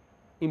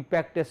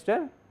impact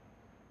tester.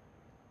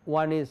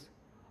 One is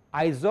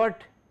IIT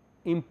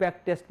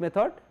impact test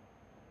method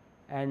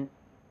and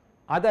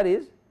other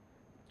is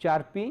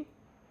Charpy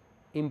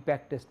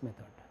impact test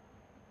method.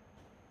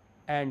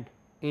 And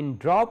in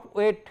drop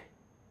weight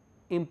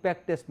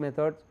impact test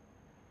method,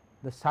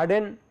 the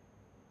sudden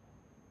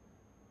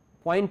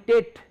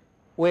pointed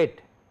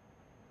weight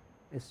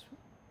is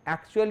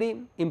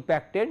actually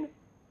impacted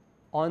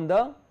on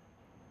the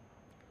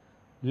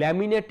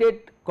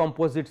laminated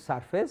composite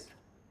surface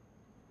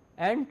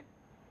and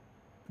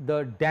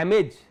the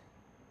damage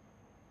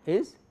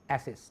is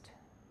assessed.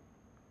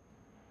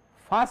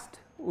 First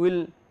we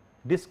will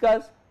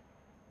discuss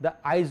the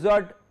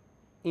IIT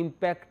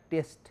impact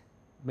test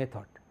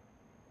method.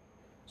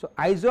 So,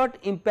 IIT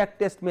impact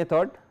test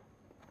method,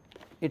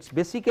 it is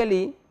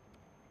basically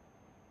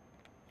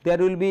there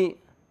will be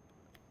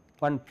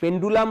one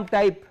pendulum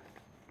type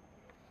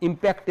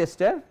impact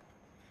tester,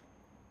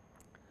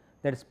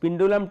 that is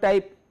pendulum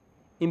type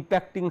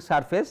impacting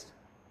surface.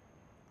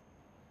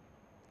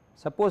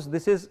 Suppose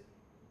this is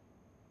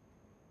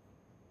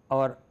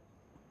our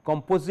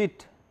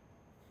composite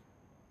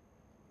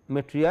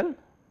material,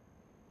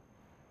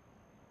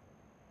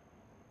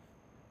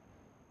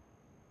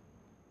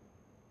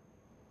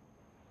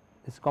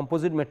 this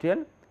composite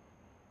material,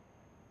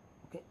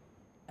 okay.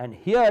 And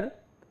here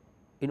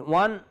in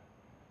one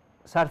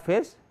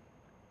surface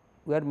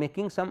we are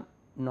making some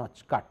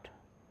notch cut,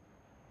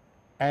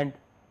 and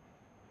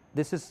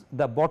this is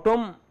the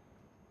bottom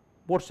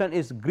portion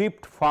is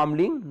gripped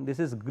firmly, this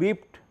is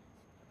gripped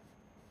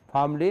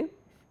firmly,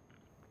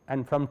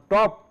 and from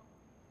top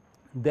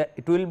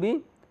it will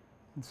be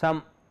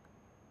some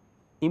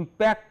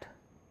impact,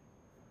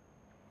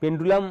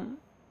 pendulum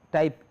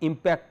type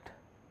impact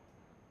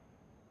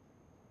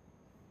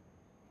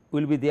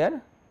will be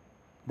there.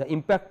 The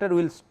impactor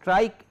will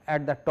strike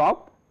at the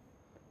top,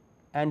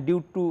 and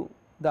due to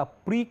the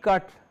pre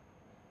cut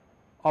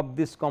of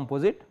this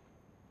composite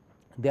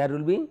there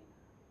will be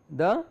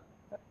the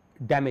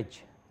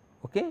damage.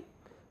 Okay.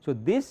 So,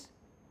 this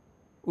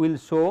will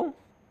show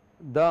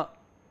the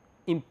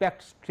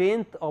impact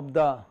strength of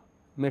the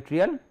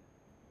material,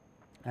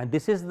 and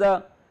this is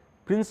the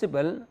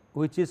principle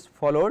which is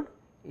followed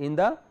in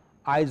the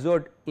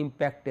IIT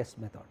impact test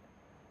method.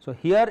 So,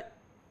 here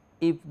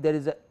if there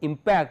is a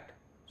impact,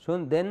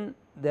 so then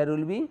there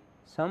will be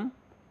some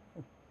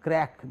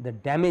crack, the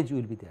damage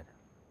will be there.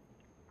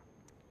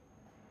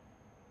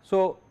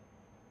 So,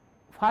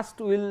 first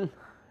we will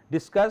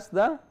discuss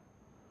the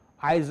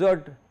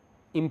IIT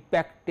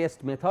impact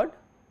test method.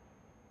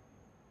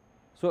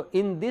 So,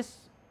 in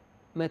this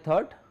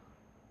method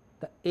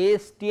the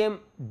ASTM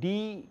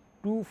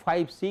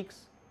D256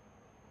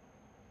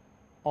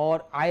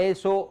 or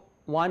ISO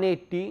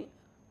 180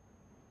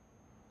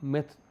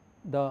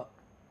 the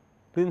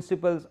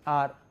principles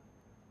are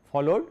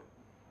followed.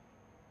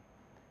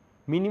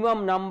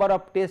 Minimum number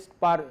of tests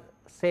per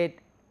set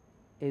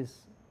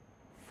is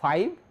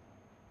 5.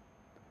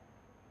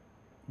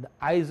 The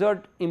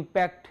IIT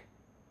impact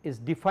is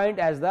defined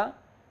as the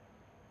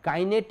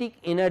kinetic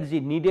energy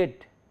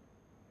needed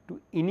to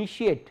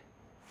initiate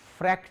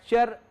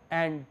fracture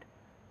and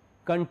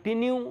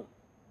continue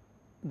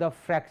the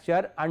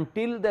fracture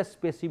until the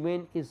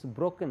specimen is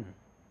broken.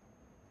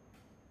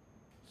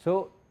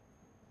 So,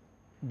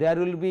 there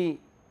will be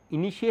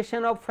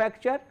initiation of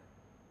fracture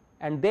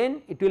and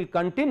then it will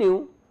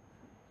continue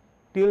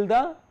till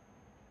the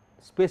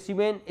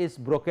specimen is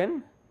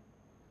broken,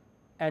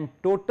 and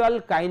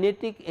total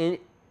kinetic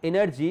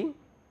energy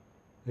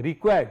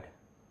required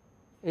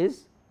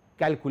is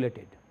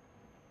calculated.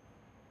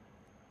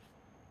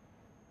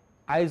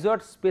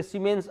 IIT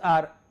specimens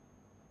are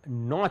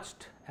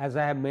notched, as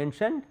I have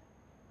mentioned,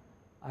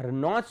 are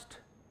notched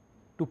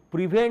to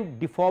prevent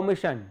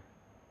deformation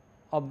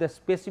of the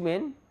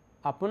specimen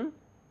upon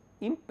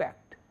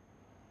impact.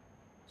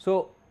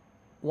 So,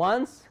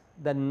 once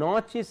the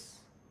notch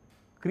is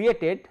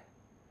created,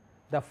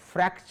 the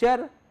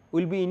fracture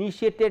will be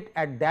initiated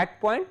at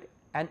that point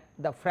and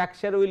the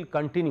fracture will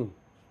continue.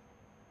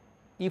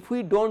 If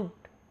we do not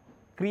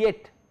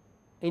create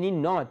any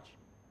notch,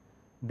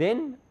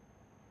 then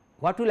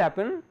what will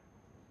happen?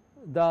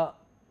 The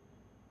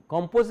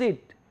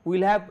composite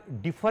will have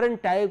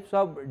different types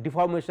of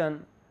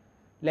deformation,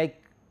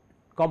 like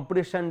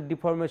compression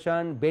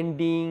deformation,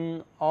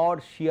 bending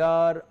or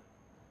shear.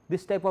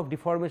 This type of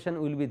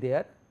deformation will be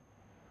there,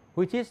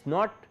 which is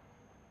not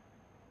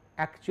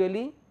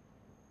actually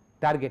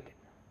targeted.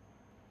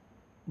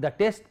 The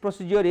test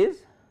procedure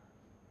is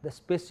the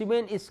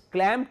specimen is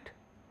clamped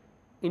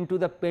into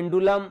the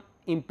pendulum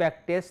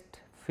impact test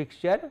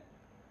fixture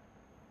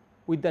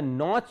with the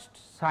notched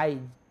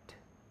side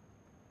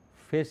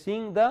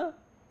facing the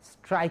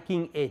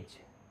striking edge,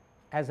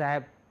 as I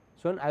have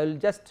shown. I will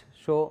just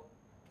show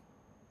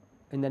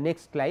in the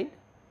next slide,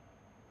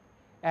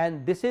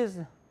 and this is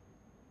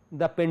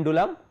the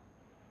pendulum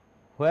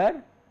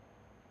where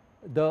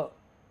the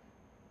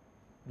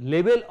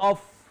level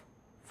of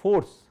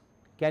force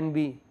can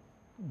be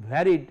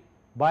varied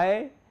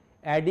by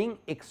adding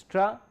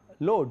extra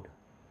load.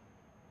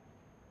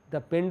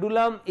 The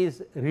pendulum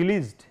is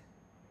released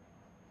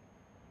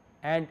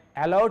and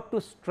allowed to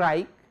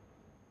strike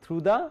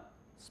through the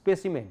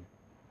specimen.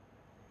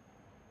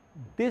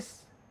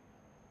 This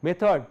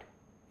method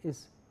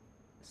is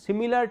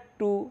similar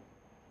to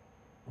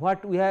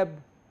what we have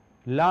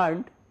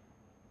learned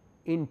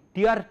in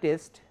tear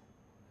test,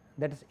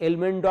 that is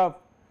Elmendorf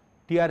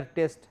tear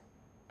test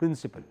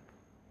principle.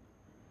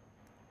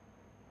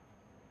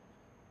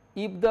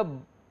 If the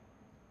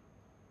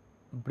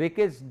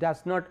breakage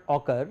does not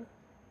occur,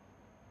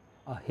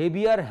 a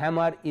heavier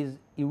hammer is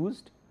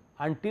used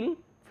until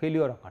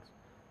failure occurs.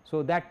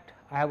 So, that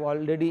I have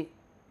already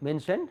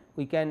mentioned,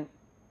 we can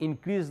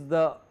increase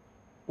the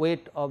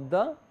weight of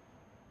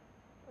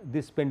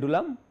this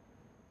pendulum,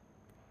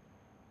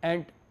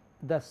 and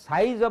the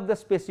size of the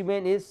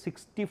specimen is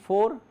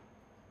 64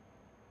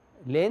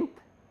 length,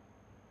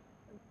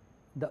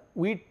 the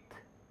width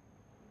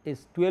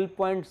is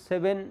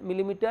 12.7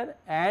 millimeter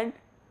and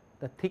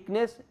the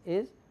thickness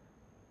is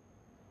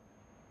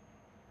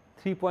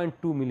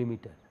 3.2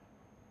 millimeter.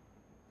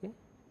 Okay.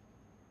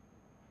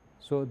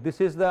 So,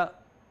 this is the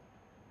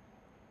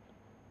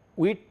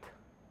width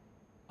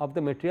of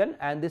the material,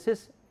 and this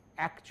is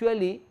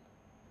actually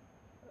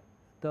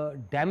the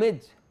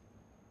damage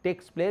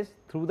takes place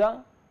through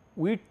the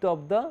width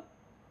of the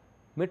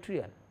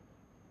material.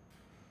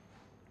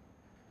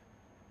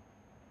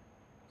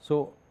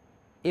 So,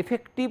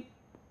 effective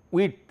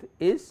width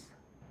is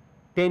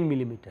 10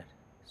 millimeter.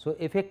 So,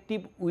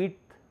 effective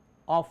width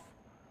of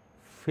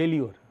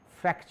failure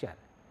fracture.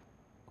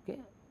 Okay.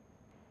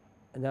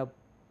 The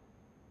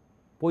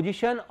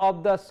position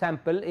of the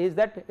sample is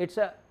that it is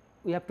a,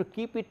 we have to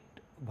keep it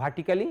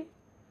vertically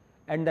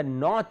and the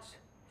notch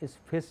is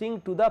facing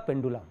to the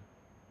pendulum.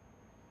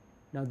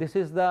 Now, this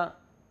is the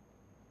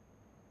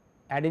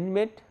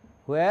arrangement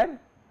where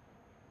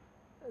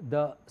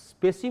the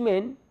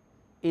specimen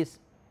is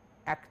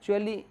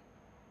actually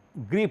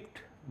gripped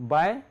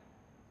by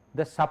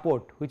the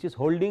support which is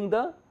holding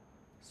the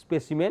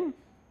specimen,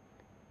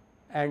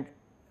 and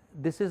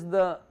this is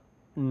the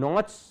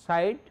notch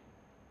side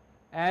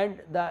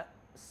and the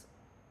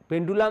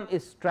pendulum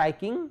is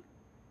striking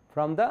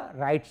from the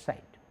right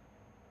side,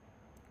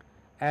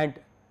 and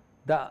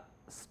the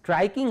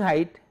striking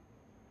height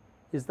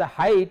is the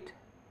height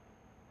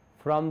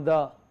from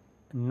the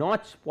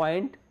notch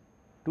point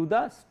to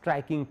the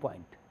striking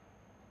point,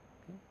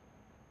 okay.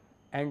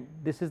 And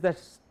this is the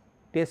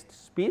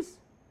test piece.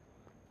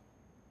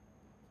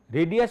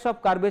 Radius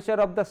of curvature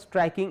of the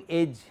striking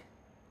edge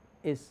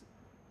is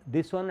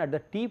this one at the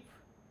tip,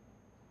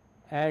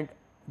 and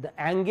the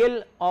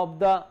angle of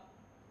the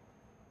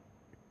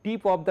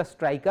tip of the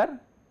striker,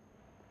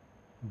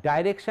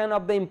 direction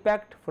of the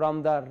impact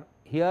from the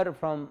here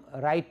from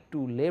right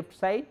to left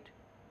side,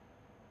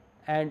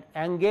 and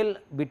angle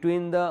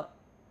between the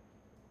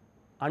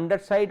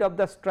underside of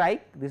the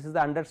strike, this is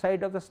the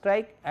underside of the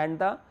strike, and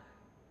the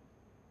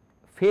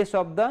face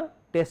of the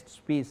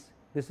test piece,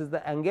 this is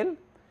the angle.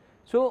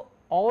 So,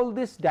 all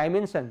this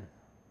dimension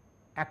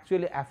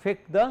actually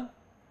affect the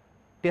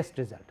test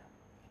result.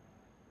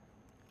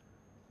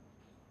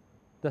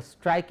 The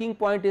striking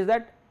point is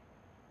that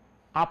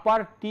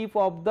upper tip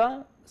of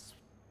the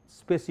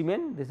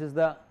specimen, this is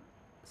the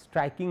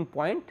striking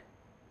point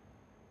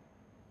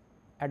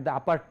at the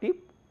upper tip,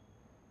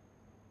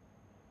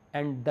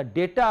 and the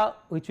data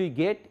which we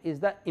get is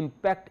the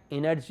impact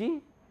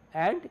energy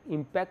and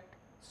impact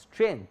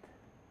strength.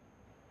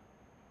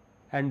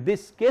 And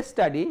this case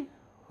study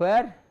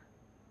where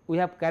we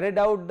have carried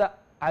out the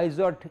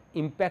ISOT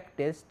impact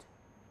test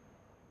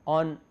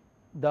on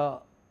the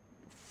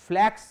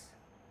flax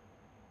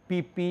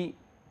PP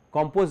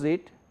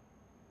composite,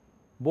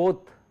 both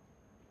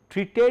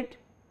treated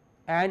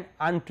and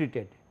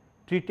untreated,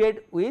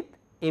 treated with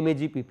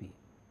MAGPP.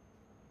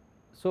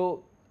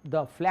 So,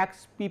 the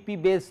flax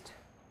PP based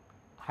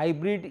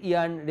hybrid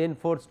yarn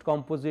reinforced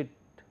composite,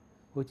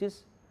 which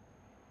is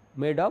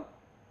made of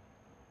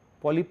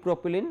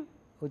polypropylene,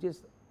 which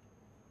is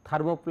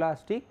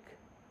thermoplastic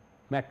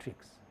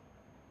matrix.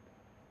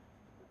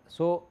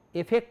 So,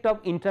 effect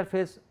of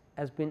interface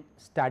has been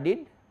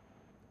studied,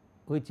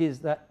 which is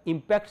the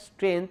impact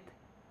strength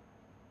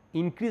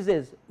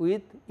increases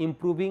with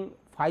improving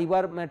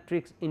fiber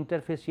matrix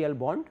interfacial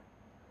bond.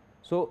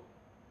 So,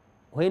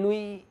 when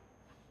we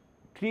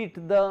treat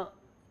the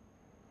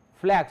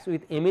flax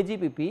with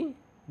MAGPP,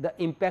 the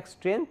impact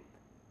strength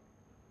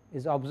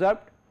is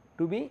observed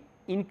to be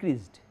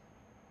increased.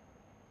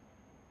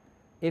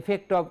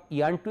 Effect of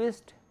yarn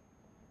twist,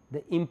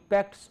 the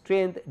impact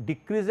strength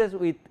decreases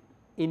with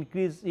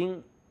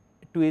increasing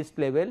twist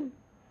level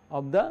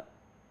of the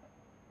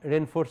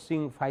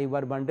reinforcing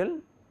fiber bundle,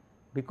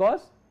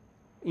 because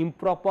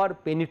improper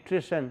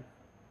penetration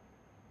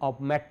of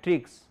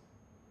matrix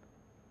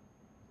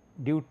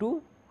due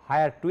to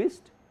higher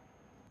twist.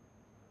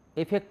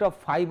 Effect of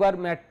fiber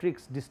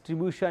matrix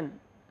distribution,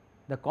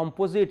 the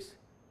composites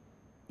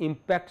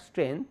impact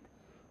strength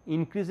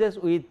increases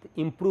with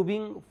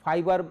improving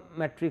fiber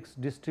matrix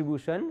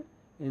distribution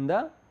in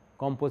the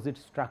composite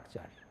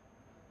structure.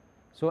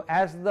 So,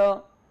 as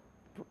the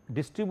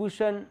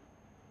distribution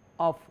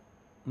of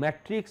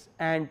matrix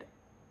and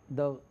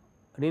the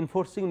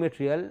reinforcing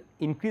material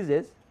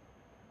increases,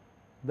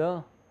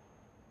 the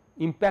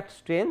impact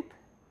strength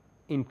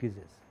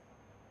increases.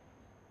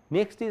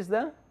 Next is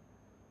the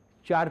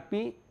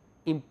Charpy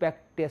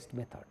impact test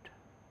method.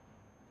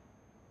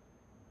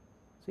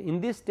 So, in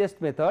this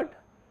test method,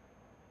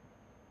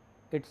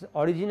 it is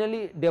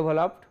originally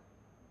developed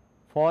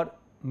for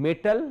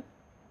metal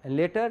and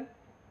later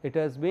it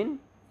has been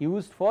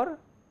used for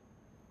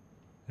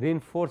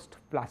reinforced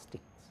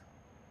plastics.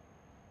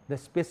 The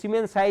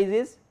specimen size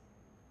is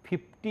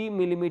 50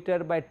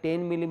 millimeter by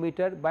 10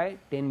 millimeter by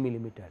 10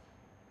 millimeter.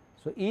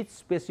 So, each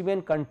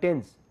specimen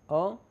contains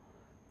a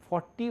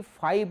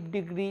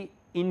 45-degree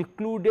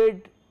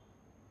included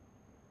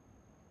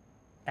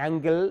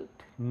angled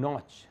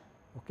notch.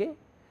 Okay.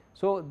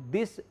 So,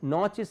 this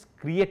notch is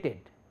created,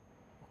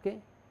 okay,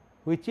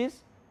 which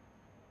is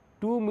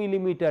 2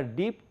 millimeter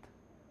depth.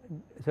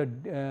 So,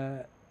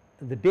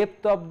 the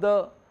depth of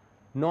the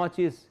notch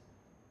is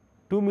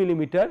 2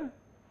 millimeter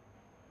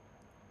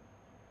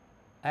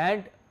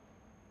and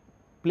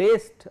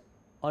placed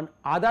on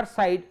other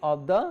side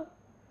of the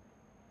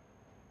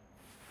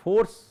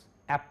force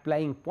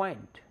applying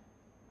point.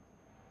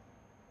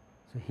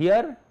 So,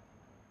 here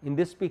in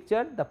this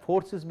picture the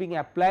force is being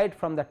applied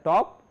from the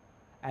top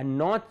and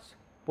notch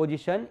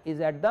position is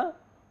at the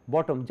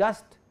bottom,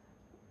 just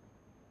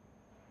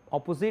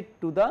opposite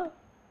to the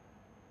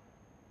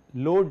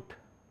load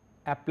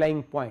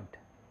applying point.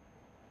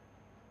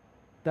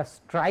 The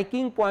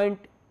striking point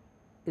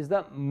is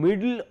the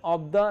middle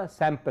of the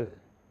sample,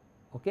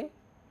 okay,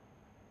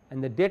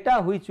 and the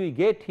data which we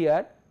get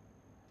here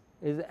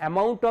is the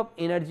amount of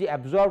energy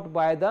absorbed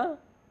by the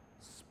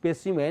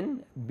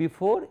specimen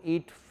before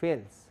it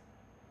fails.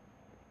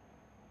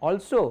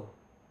 Also,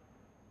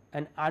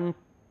 an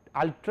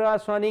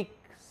ultrasonic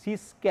CT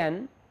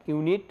scan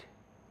unit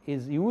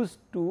is used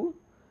to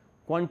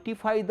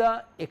quantify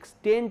the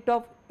extent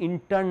of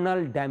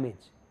internal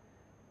damage.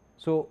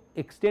 So,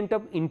 extent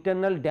of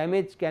internal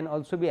damage can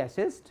also be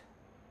assessed.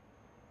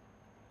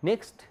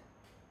 Next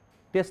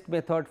test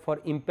method for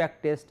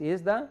impact test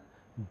is the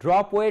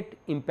drop weight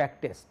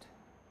impact test.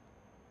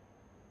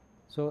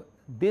 So,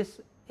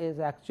 this is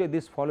actually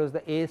this follows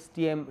the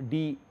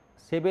ASTM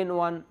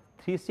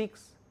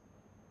D7136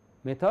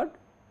 method.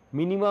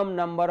 Minimum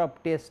number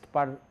of tests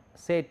per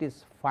set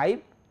is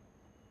 5.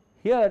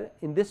 Here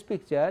in this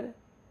picture,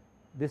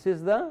 this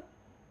is the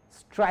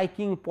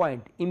striking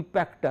point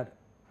impactor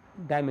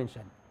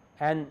dimension,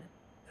 and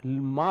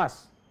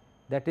mass,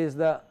 that is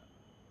the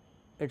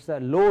it is a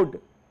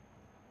load,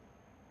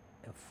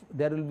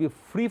 there will be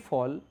free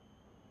fall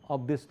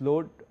of this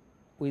load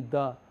with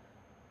the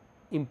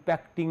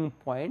impacting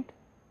point,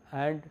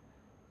 and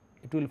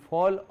it will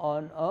fall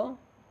on a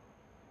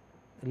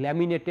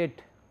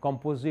laminated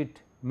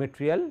composite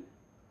material,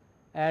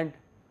 and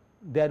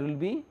there will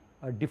be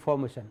a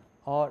deformation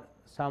or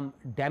some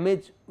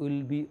damage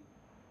will be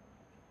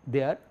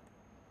there.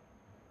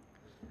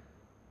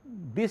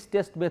 This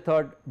test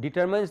method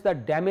determines the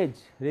damage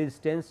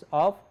resistance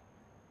of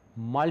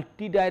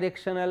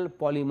multidirectional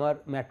polymer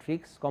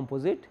matrix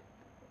composite,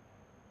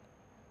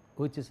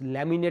 which is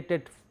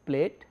laminated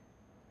plate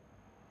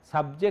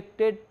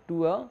subjected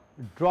to a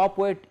drop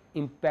weight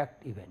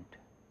impact event.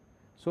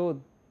 So,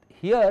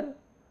 here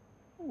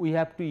we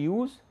have to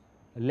use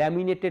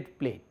laminated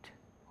plate.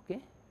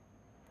 Okay.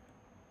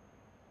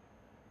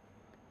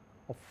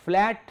 A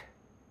flat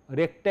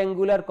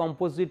rectangular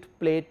composite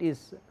plate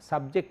is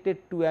subjected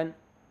to an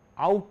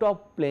out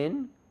of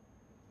plane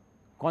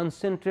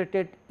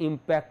concentrated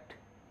impact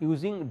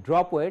using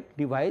drop weight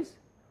device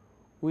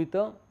with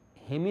a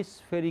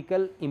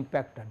hemispherical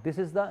impactor. This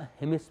is the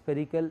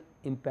hemispherical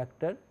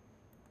impactor.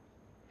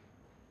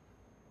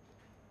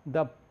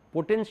 The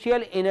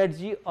potential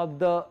energy of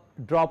the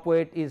drop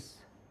weight is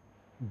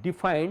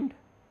defined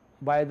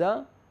by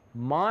the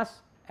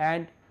mass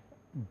and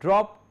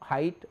drop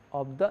height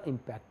of the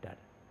impactor.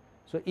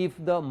 So, if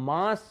the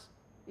mass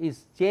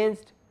is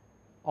changed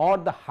or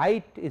the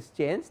height is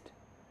changed,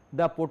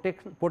 the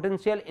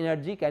potential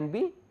energy can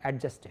be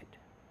adjusted.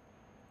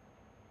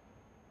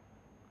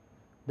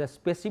 The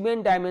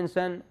specimen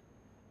dimension,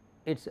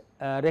 it is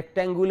a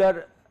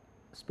rectangular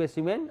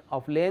specimen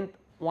of length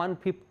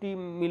 150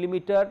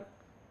 millimeter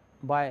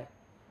by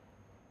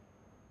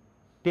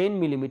 10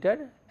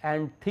 millimeter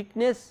and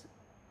thickness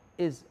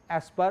is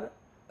as per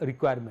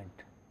requirement.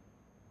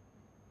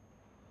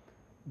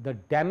 The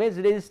damage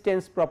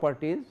resistance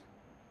properties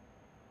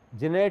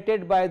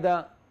generated by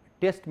the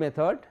test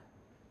method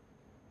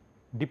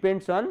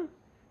depends on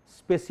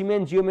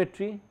specimen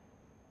geometry,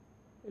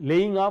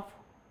 laying of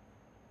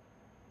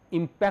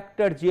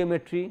impactor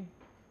geometry,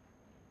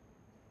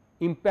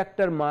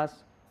 impactor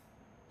mass.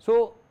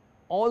 So,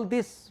 all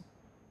these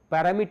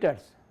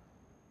parameters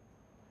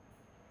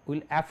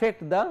will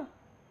affect the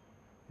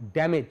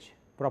damage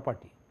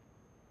property.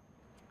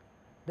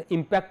 The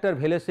impactor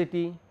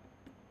velocity,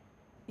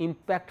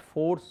 impact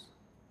force,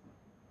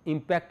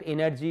 impact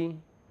energy,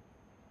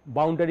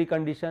 boundary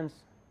conditions,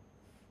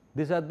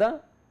 these are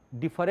the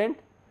different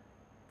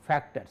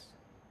factors.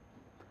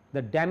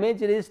 The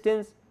damage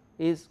resistance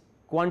is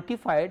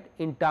quantified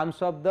in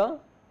terms of the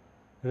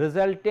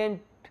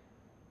resultant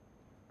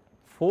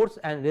force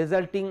and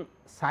resulting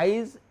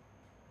size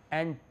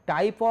and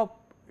type of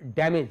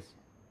damage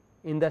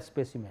in the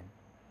specimen.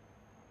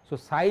 So,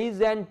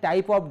 size and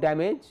type of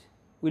damage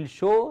will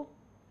show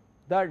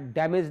the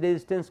damage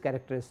resistance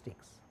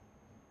characteristics.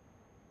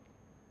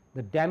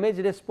 The damage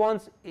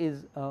response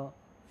is a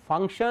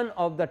function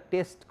of the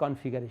test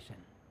configuration.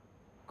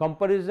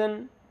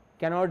 Comparison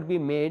cannot be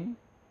made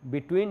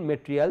between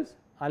materials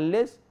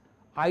unless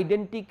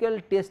identical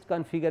test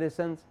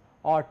configurations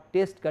or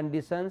test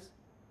conditions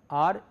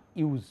are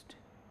used.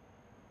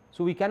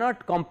 So, we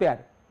cannot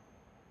compare.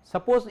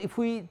 Suppose if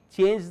we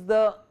change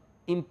the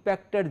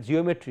impactor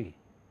geometry,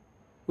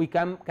 we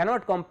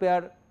cannot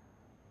compare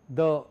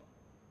the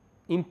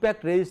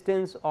impact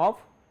resistance of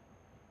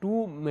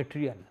two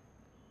material.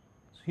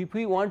 So, if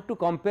we want to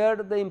compare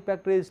the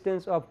impact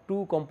resistance of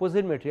two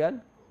composite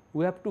material,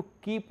 we have to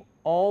keep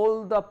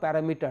all the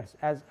parameters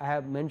as I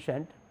have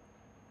mentioned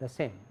the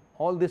same,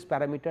 all these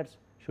parameters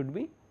should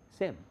be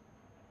same.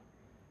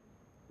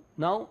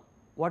 Now,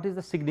 what is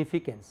the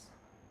significance?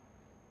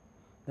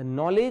 The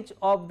knowledge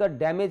of the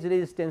damage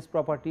resistance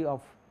property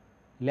of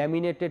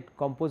laminated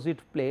composite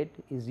plate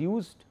is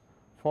used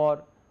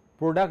for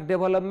product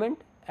development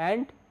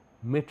and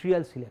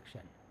material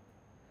selection.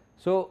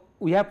 So,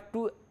 we have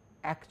to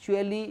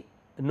actually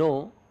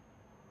know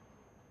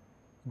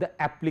the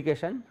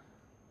application.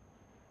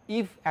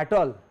 If at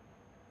all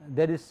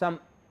there is some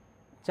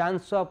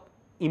chance of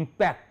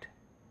impact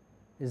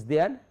is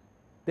there,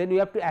 then we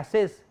have to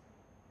assess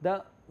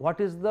the what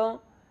is the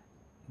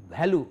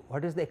value,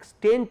 what is the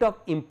extent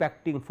of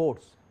impacting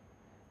force.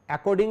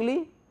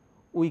 Accordingly,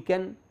 we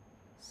can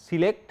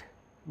select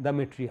the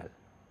material.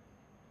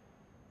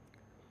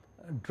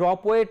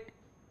 Drop weight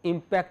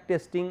impact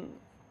testing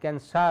can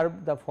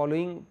serve the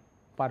following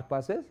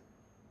purposes: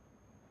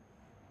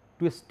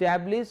 to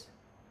establish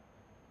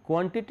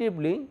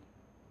quantitatively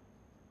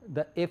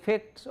the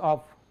effects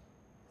of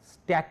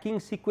stacking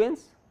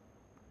sequence,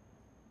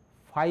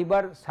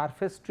 fiber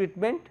surface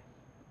treatment,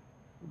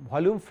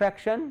 volume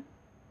fraction,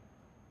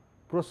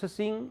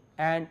 processing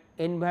and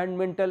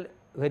environmental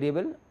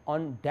variable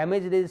on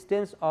damage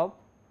resistance of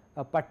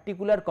a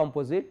particular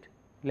composite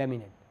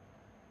laminate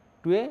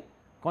to a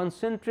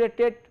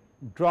concentrated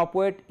drop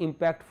weight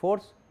impact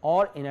force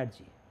or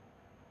energy.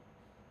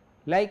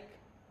 Like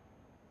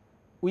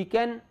we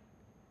can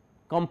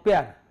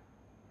compare,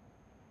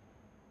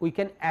 we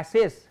can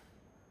assess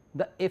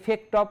the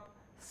effect of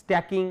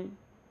stacking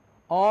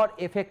or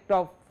effect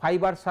of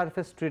fiber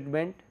surface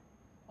treatment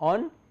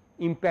on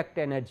impact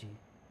energy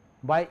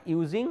by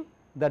using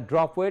the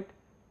drop weight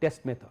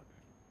test method.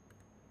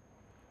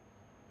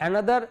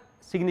 Another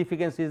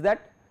significance is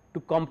that to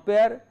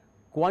compare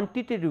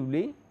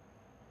quantitatively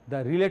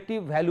the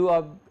relative value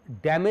of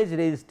damage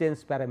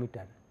resistance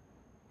parameter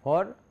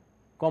for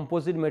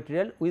composite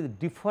material with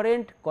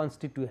different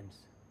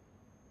constituents,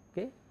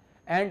 okay.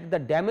 And the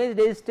damage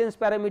resistance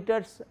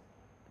parameters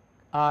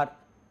are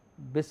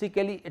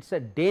basically it is a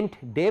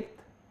dent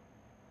depth,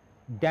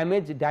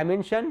 damage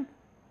dimension,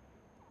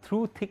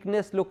 through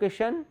thickness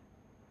location,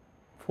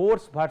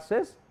 force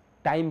versus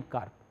time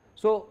curve.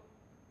 So,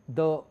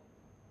 the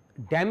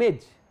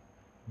damage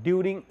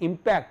during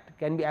impact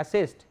can be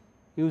assessed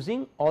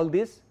using all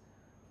these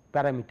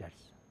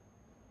parameters.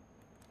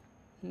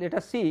 Let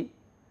us see,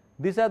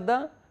 these are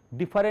the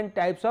different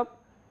types of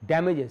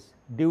damages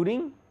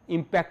during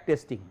impact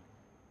testing.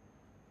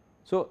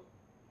 So,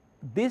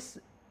 these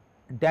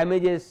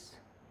damages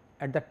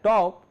at the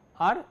top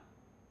are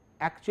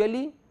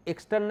actually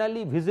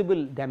externally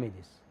visible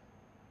damages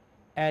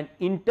and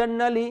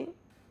internally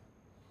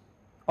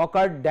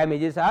occurred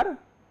damages are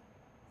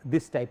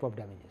this type of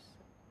damages.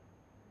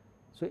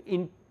 So,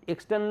 in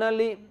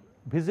externally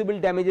visible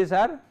damages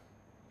are,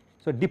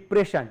 so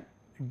depression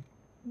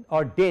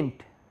or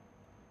dent,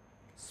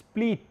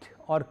 split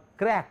or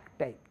crack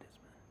type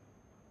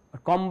or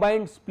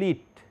combined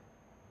split,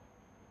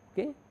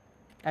 okay,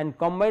 and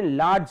combined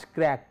large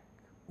crack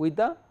with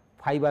the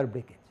fiber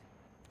breakage,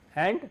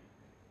 and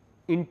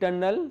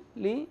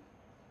internally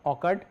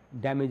occurred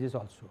damages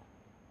also.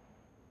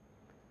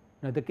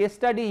 Now, the case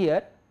study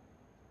here,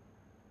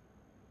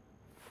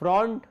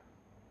 front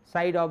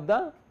side of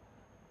the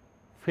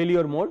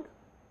failure mode.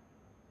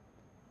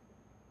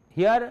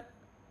 Here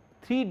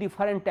 3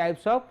 different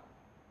types of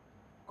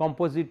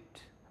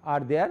composite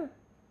are there.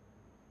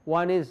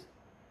 One is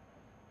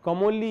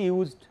commonly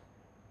used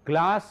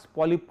glass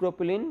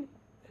polypropylene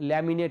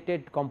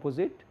laminated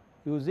composite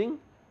using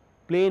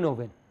plain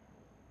oven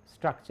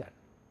structure.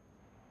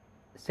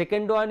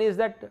 Second one is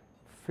that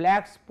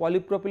flax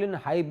polypropylene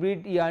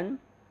hybrid yarn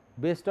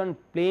based on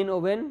plain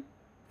oven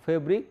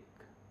fabric,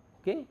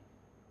 okay.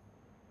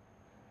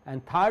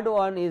 And third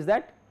one is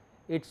that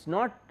it is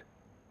not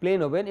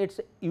plain oven, it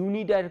is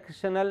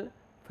unidirectional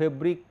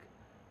fabric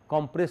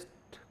compressed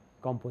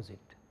composite,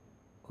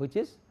 which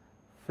is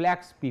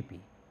flax PP.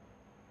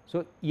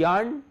 So,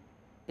 yarn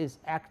is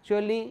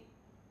actually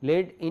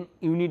laid in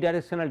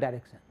unidirectional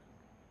direction.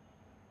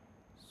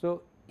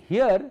 So,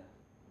 here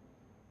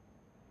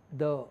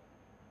the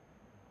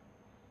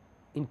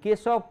in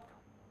case of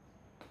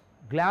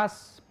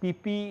glass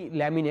PP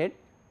laminate,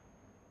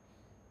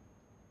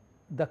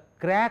 the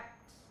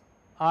cracks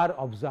are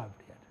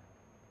observed here,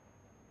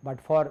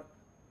 but for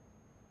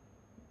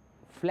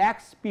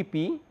flax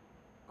PP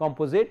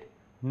composite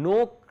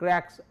no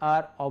cracks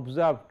are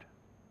observed,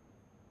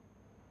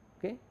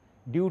 okay,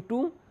 due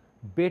to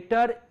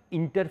better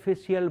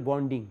interfacial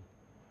bonding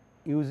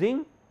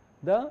using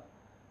the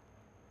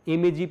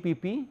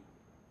MAGPP,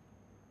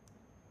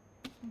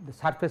 the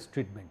surface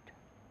treatment.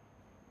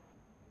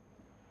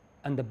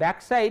 And the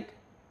back side,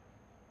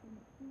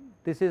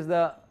 this is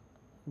the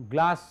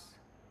glass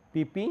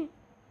PP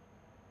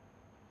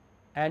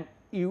and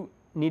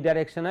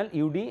unidirectional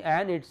UD,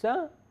 and it is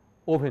a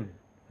oven.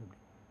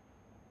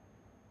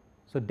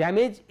 So,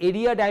 damage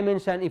area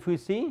dimension, if we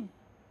see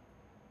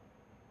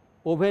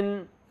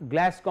oven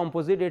glass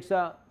composite, its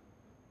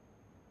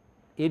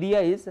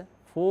area is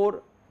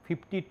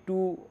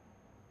 452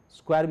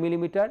 square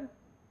millimeter,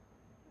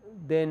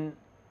 then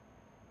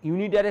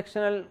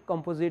unidirectional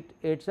composite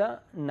it is a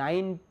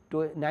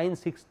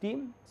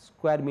 960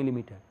 square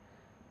millimeter.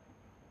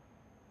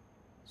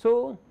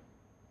 So,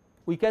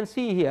 we can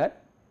see here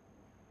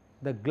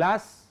the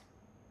glass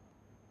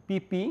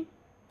PP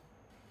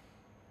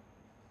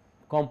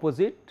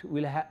composite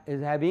will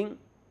is having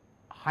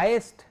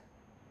highest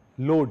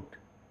load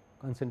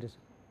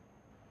concentration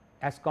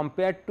as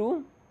compared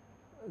to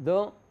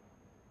the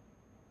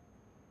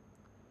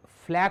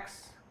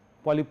flax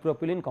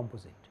polypropylene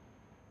composite.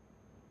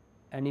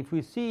 And if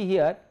we see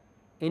here,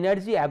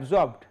 energy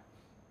absorbed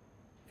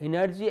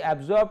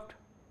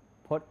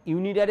for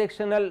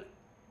unidirectional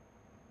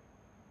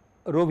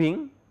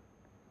roving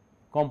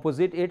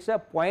composite, it is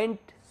a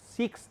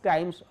 0.6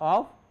 times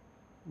of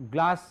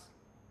glass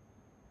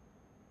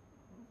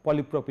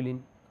polypropylene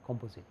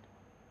composite,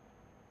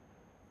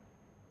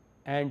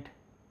 and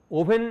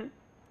oven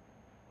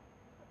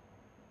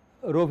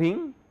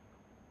roving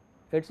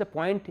it is a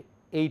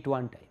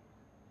 0.81 time.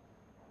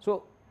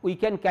 So, we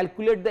can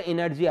calculate the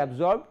energy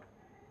absorbed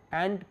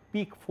and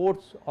peak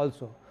force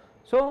also.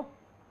 So,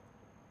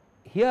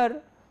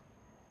 here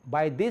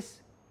by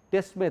this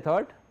test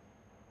method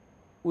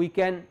we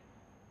can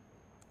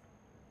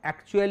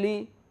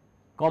actually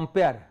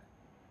compare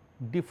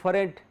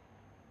different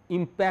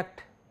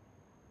impact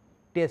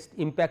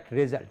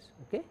results.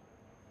 Okay.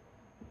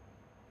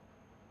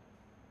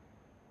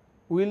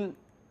 We will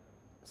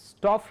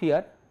stop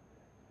here.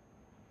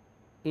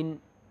 In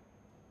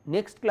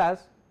next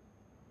class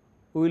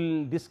we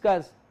will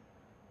discuss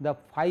the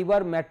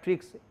fiber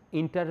matrix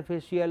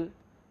interfacial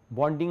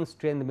bonding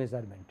strength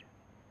measurement.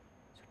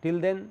 So, till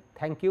then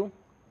thank you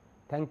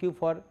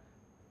for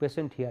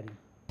patient hearing.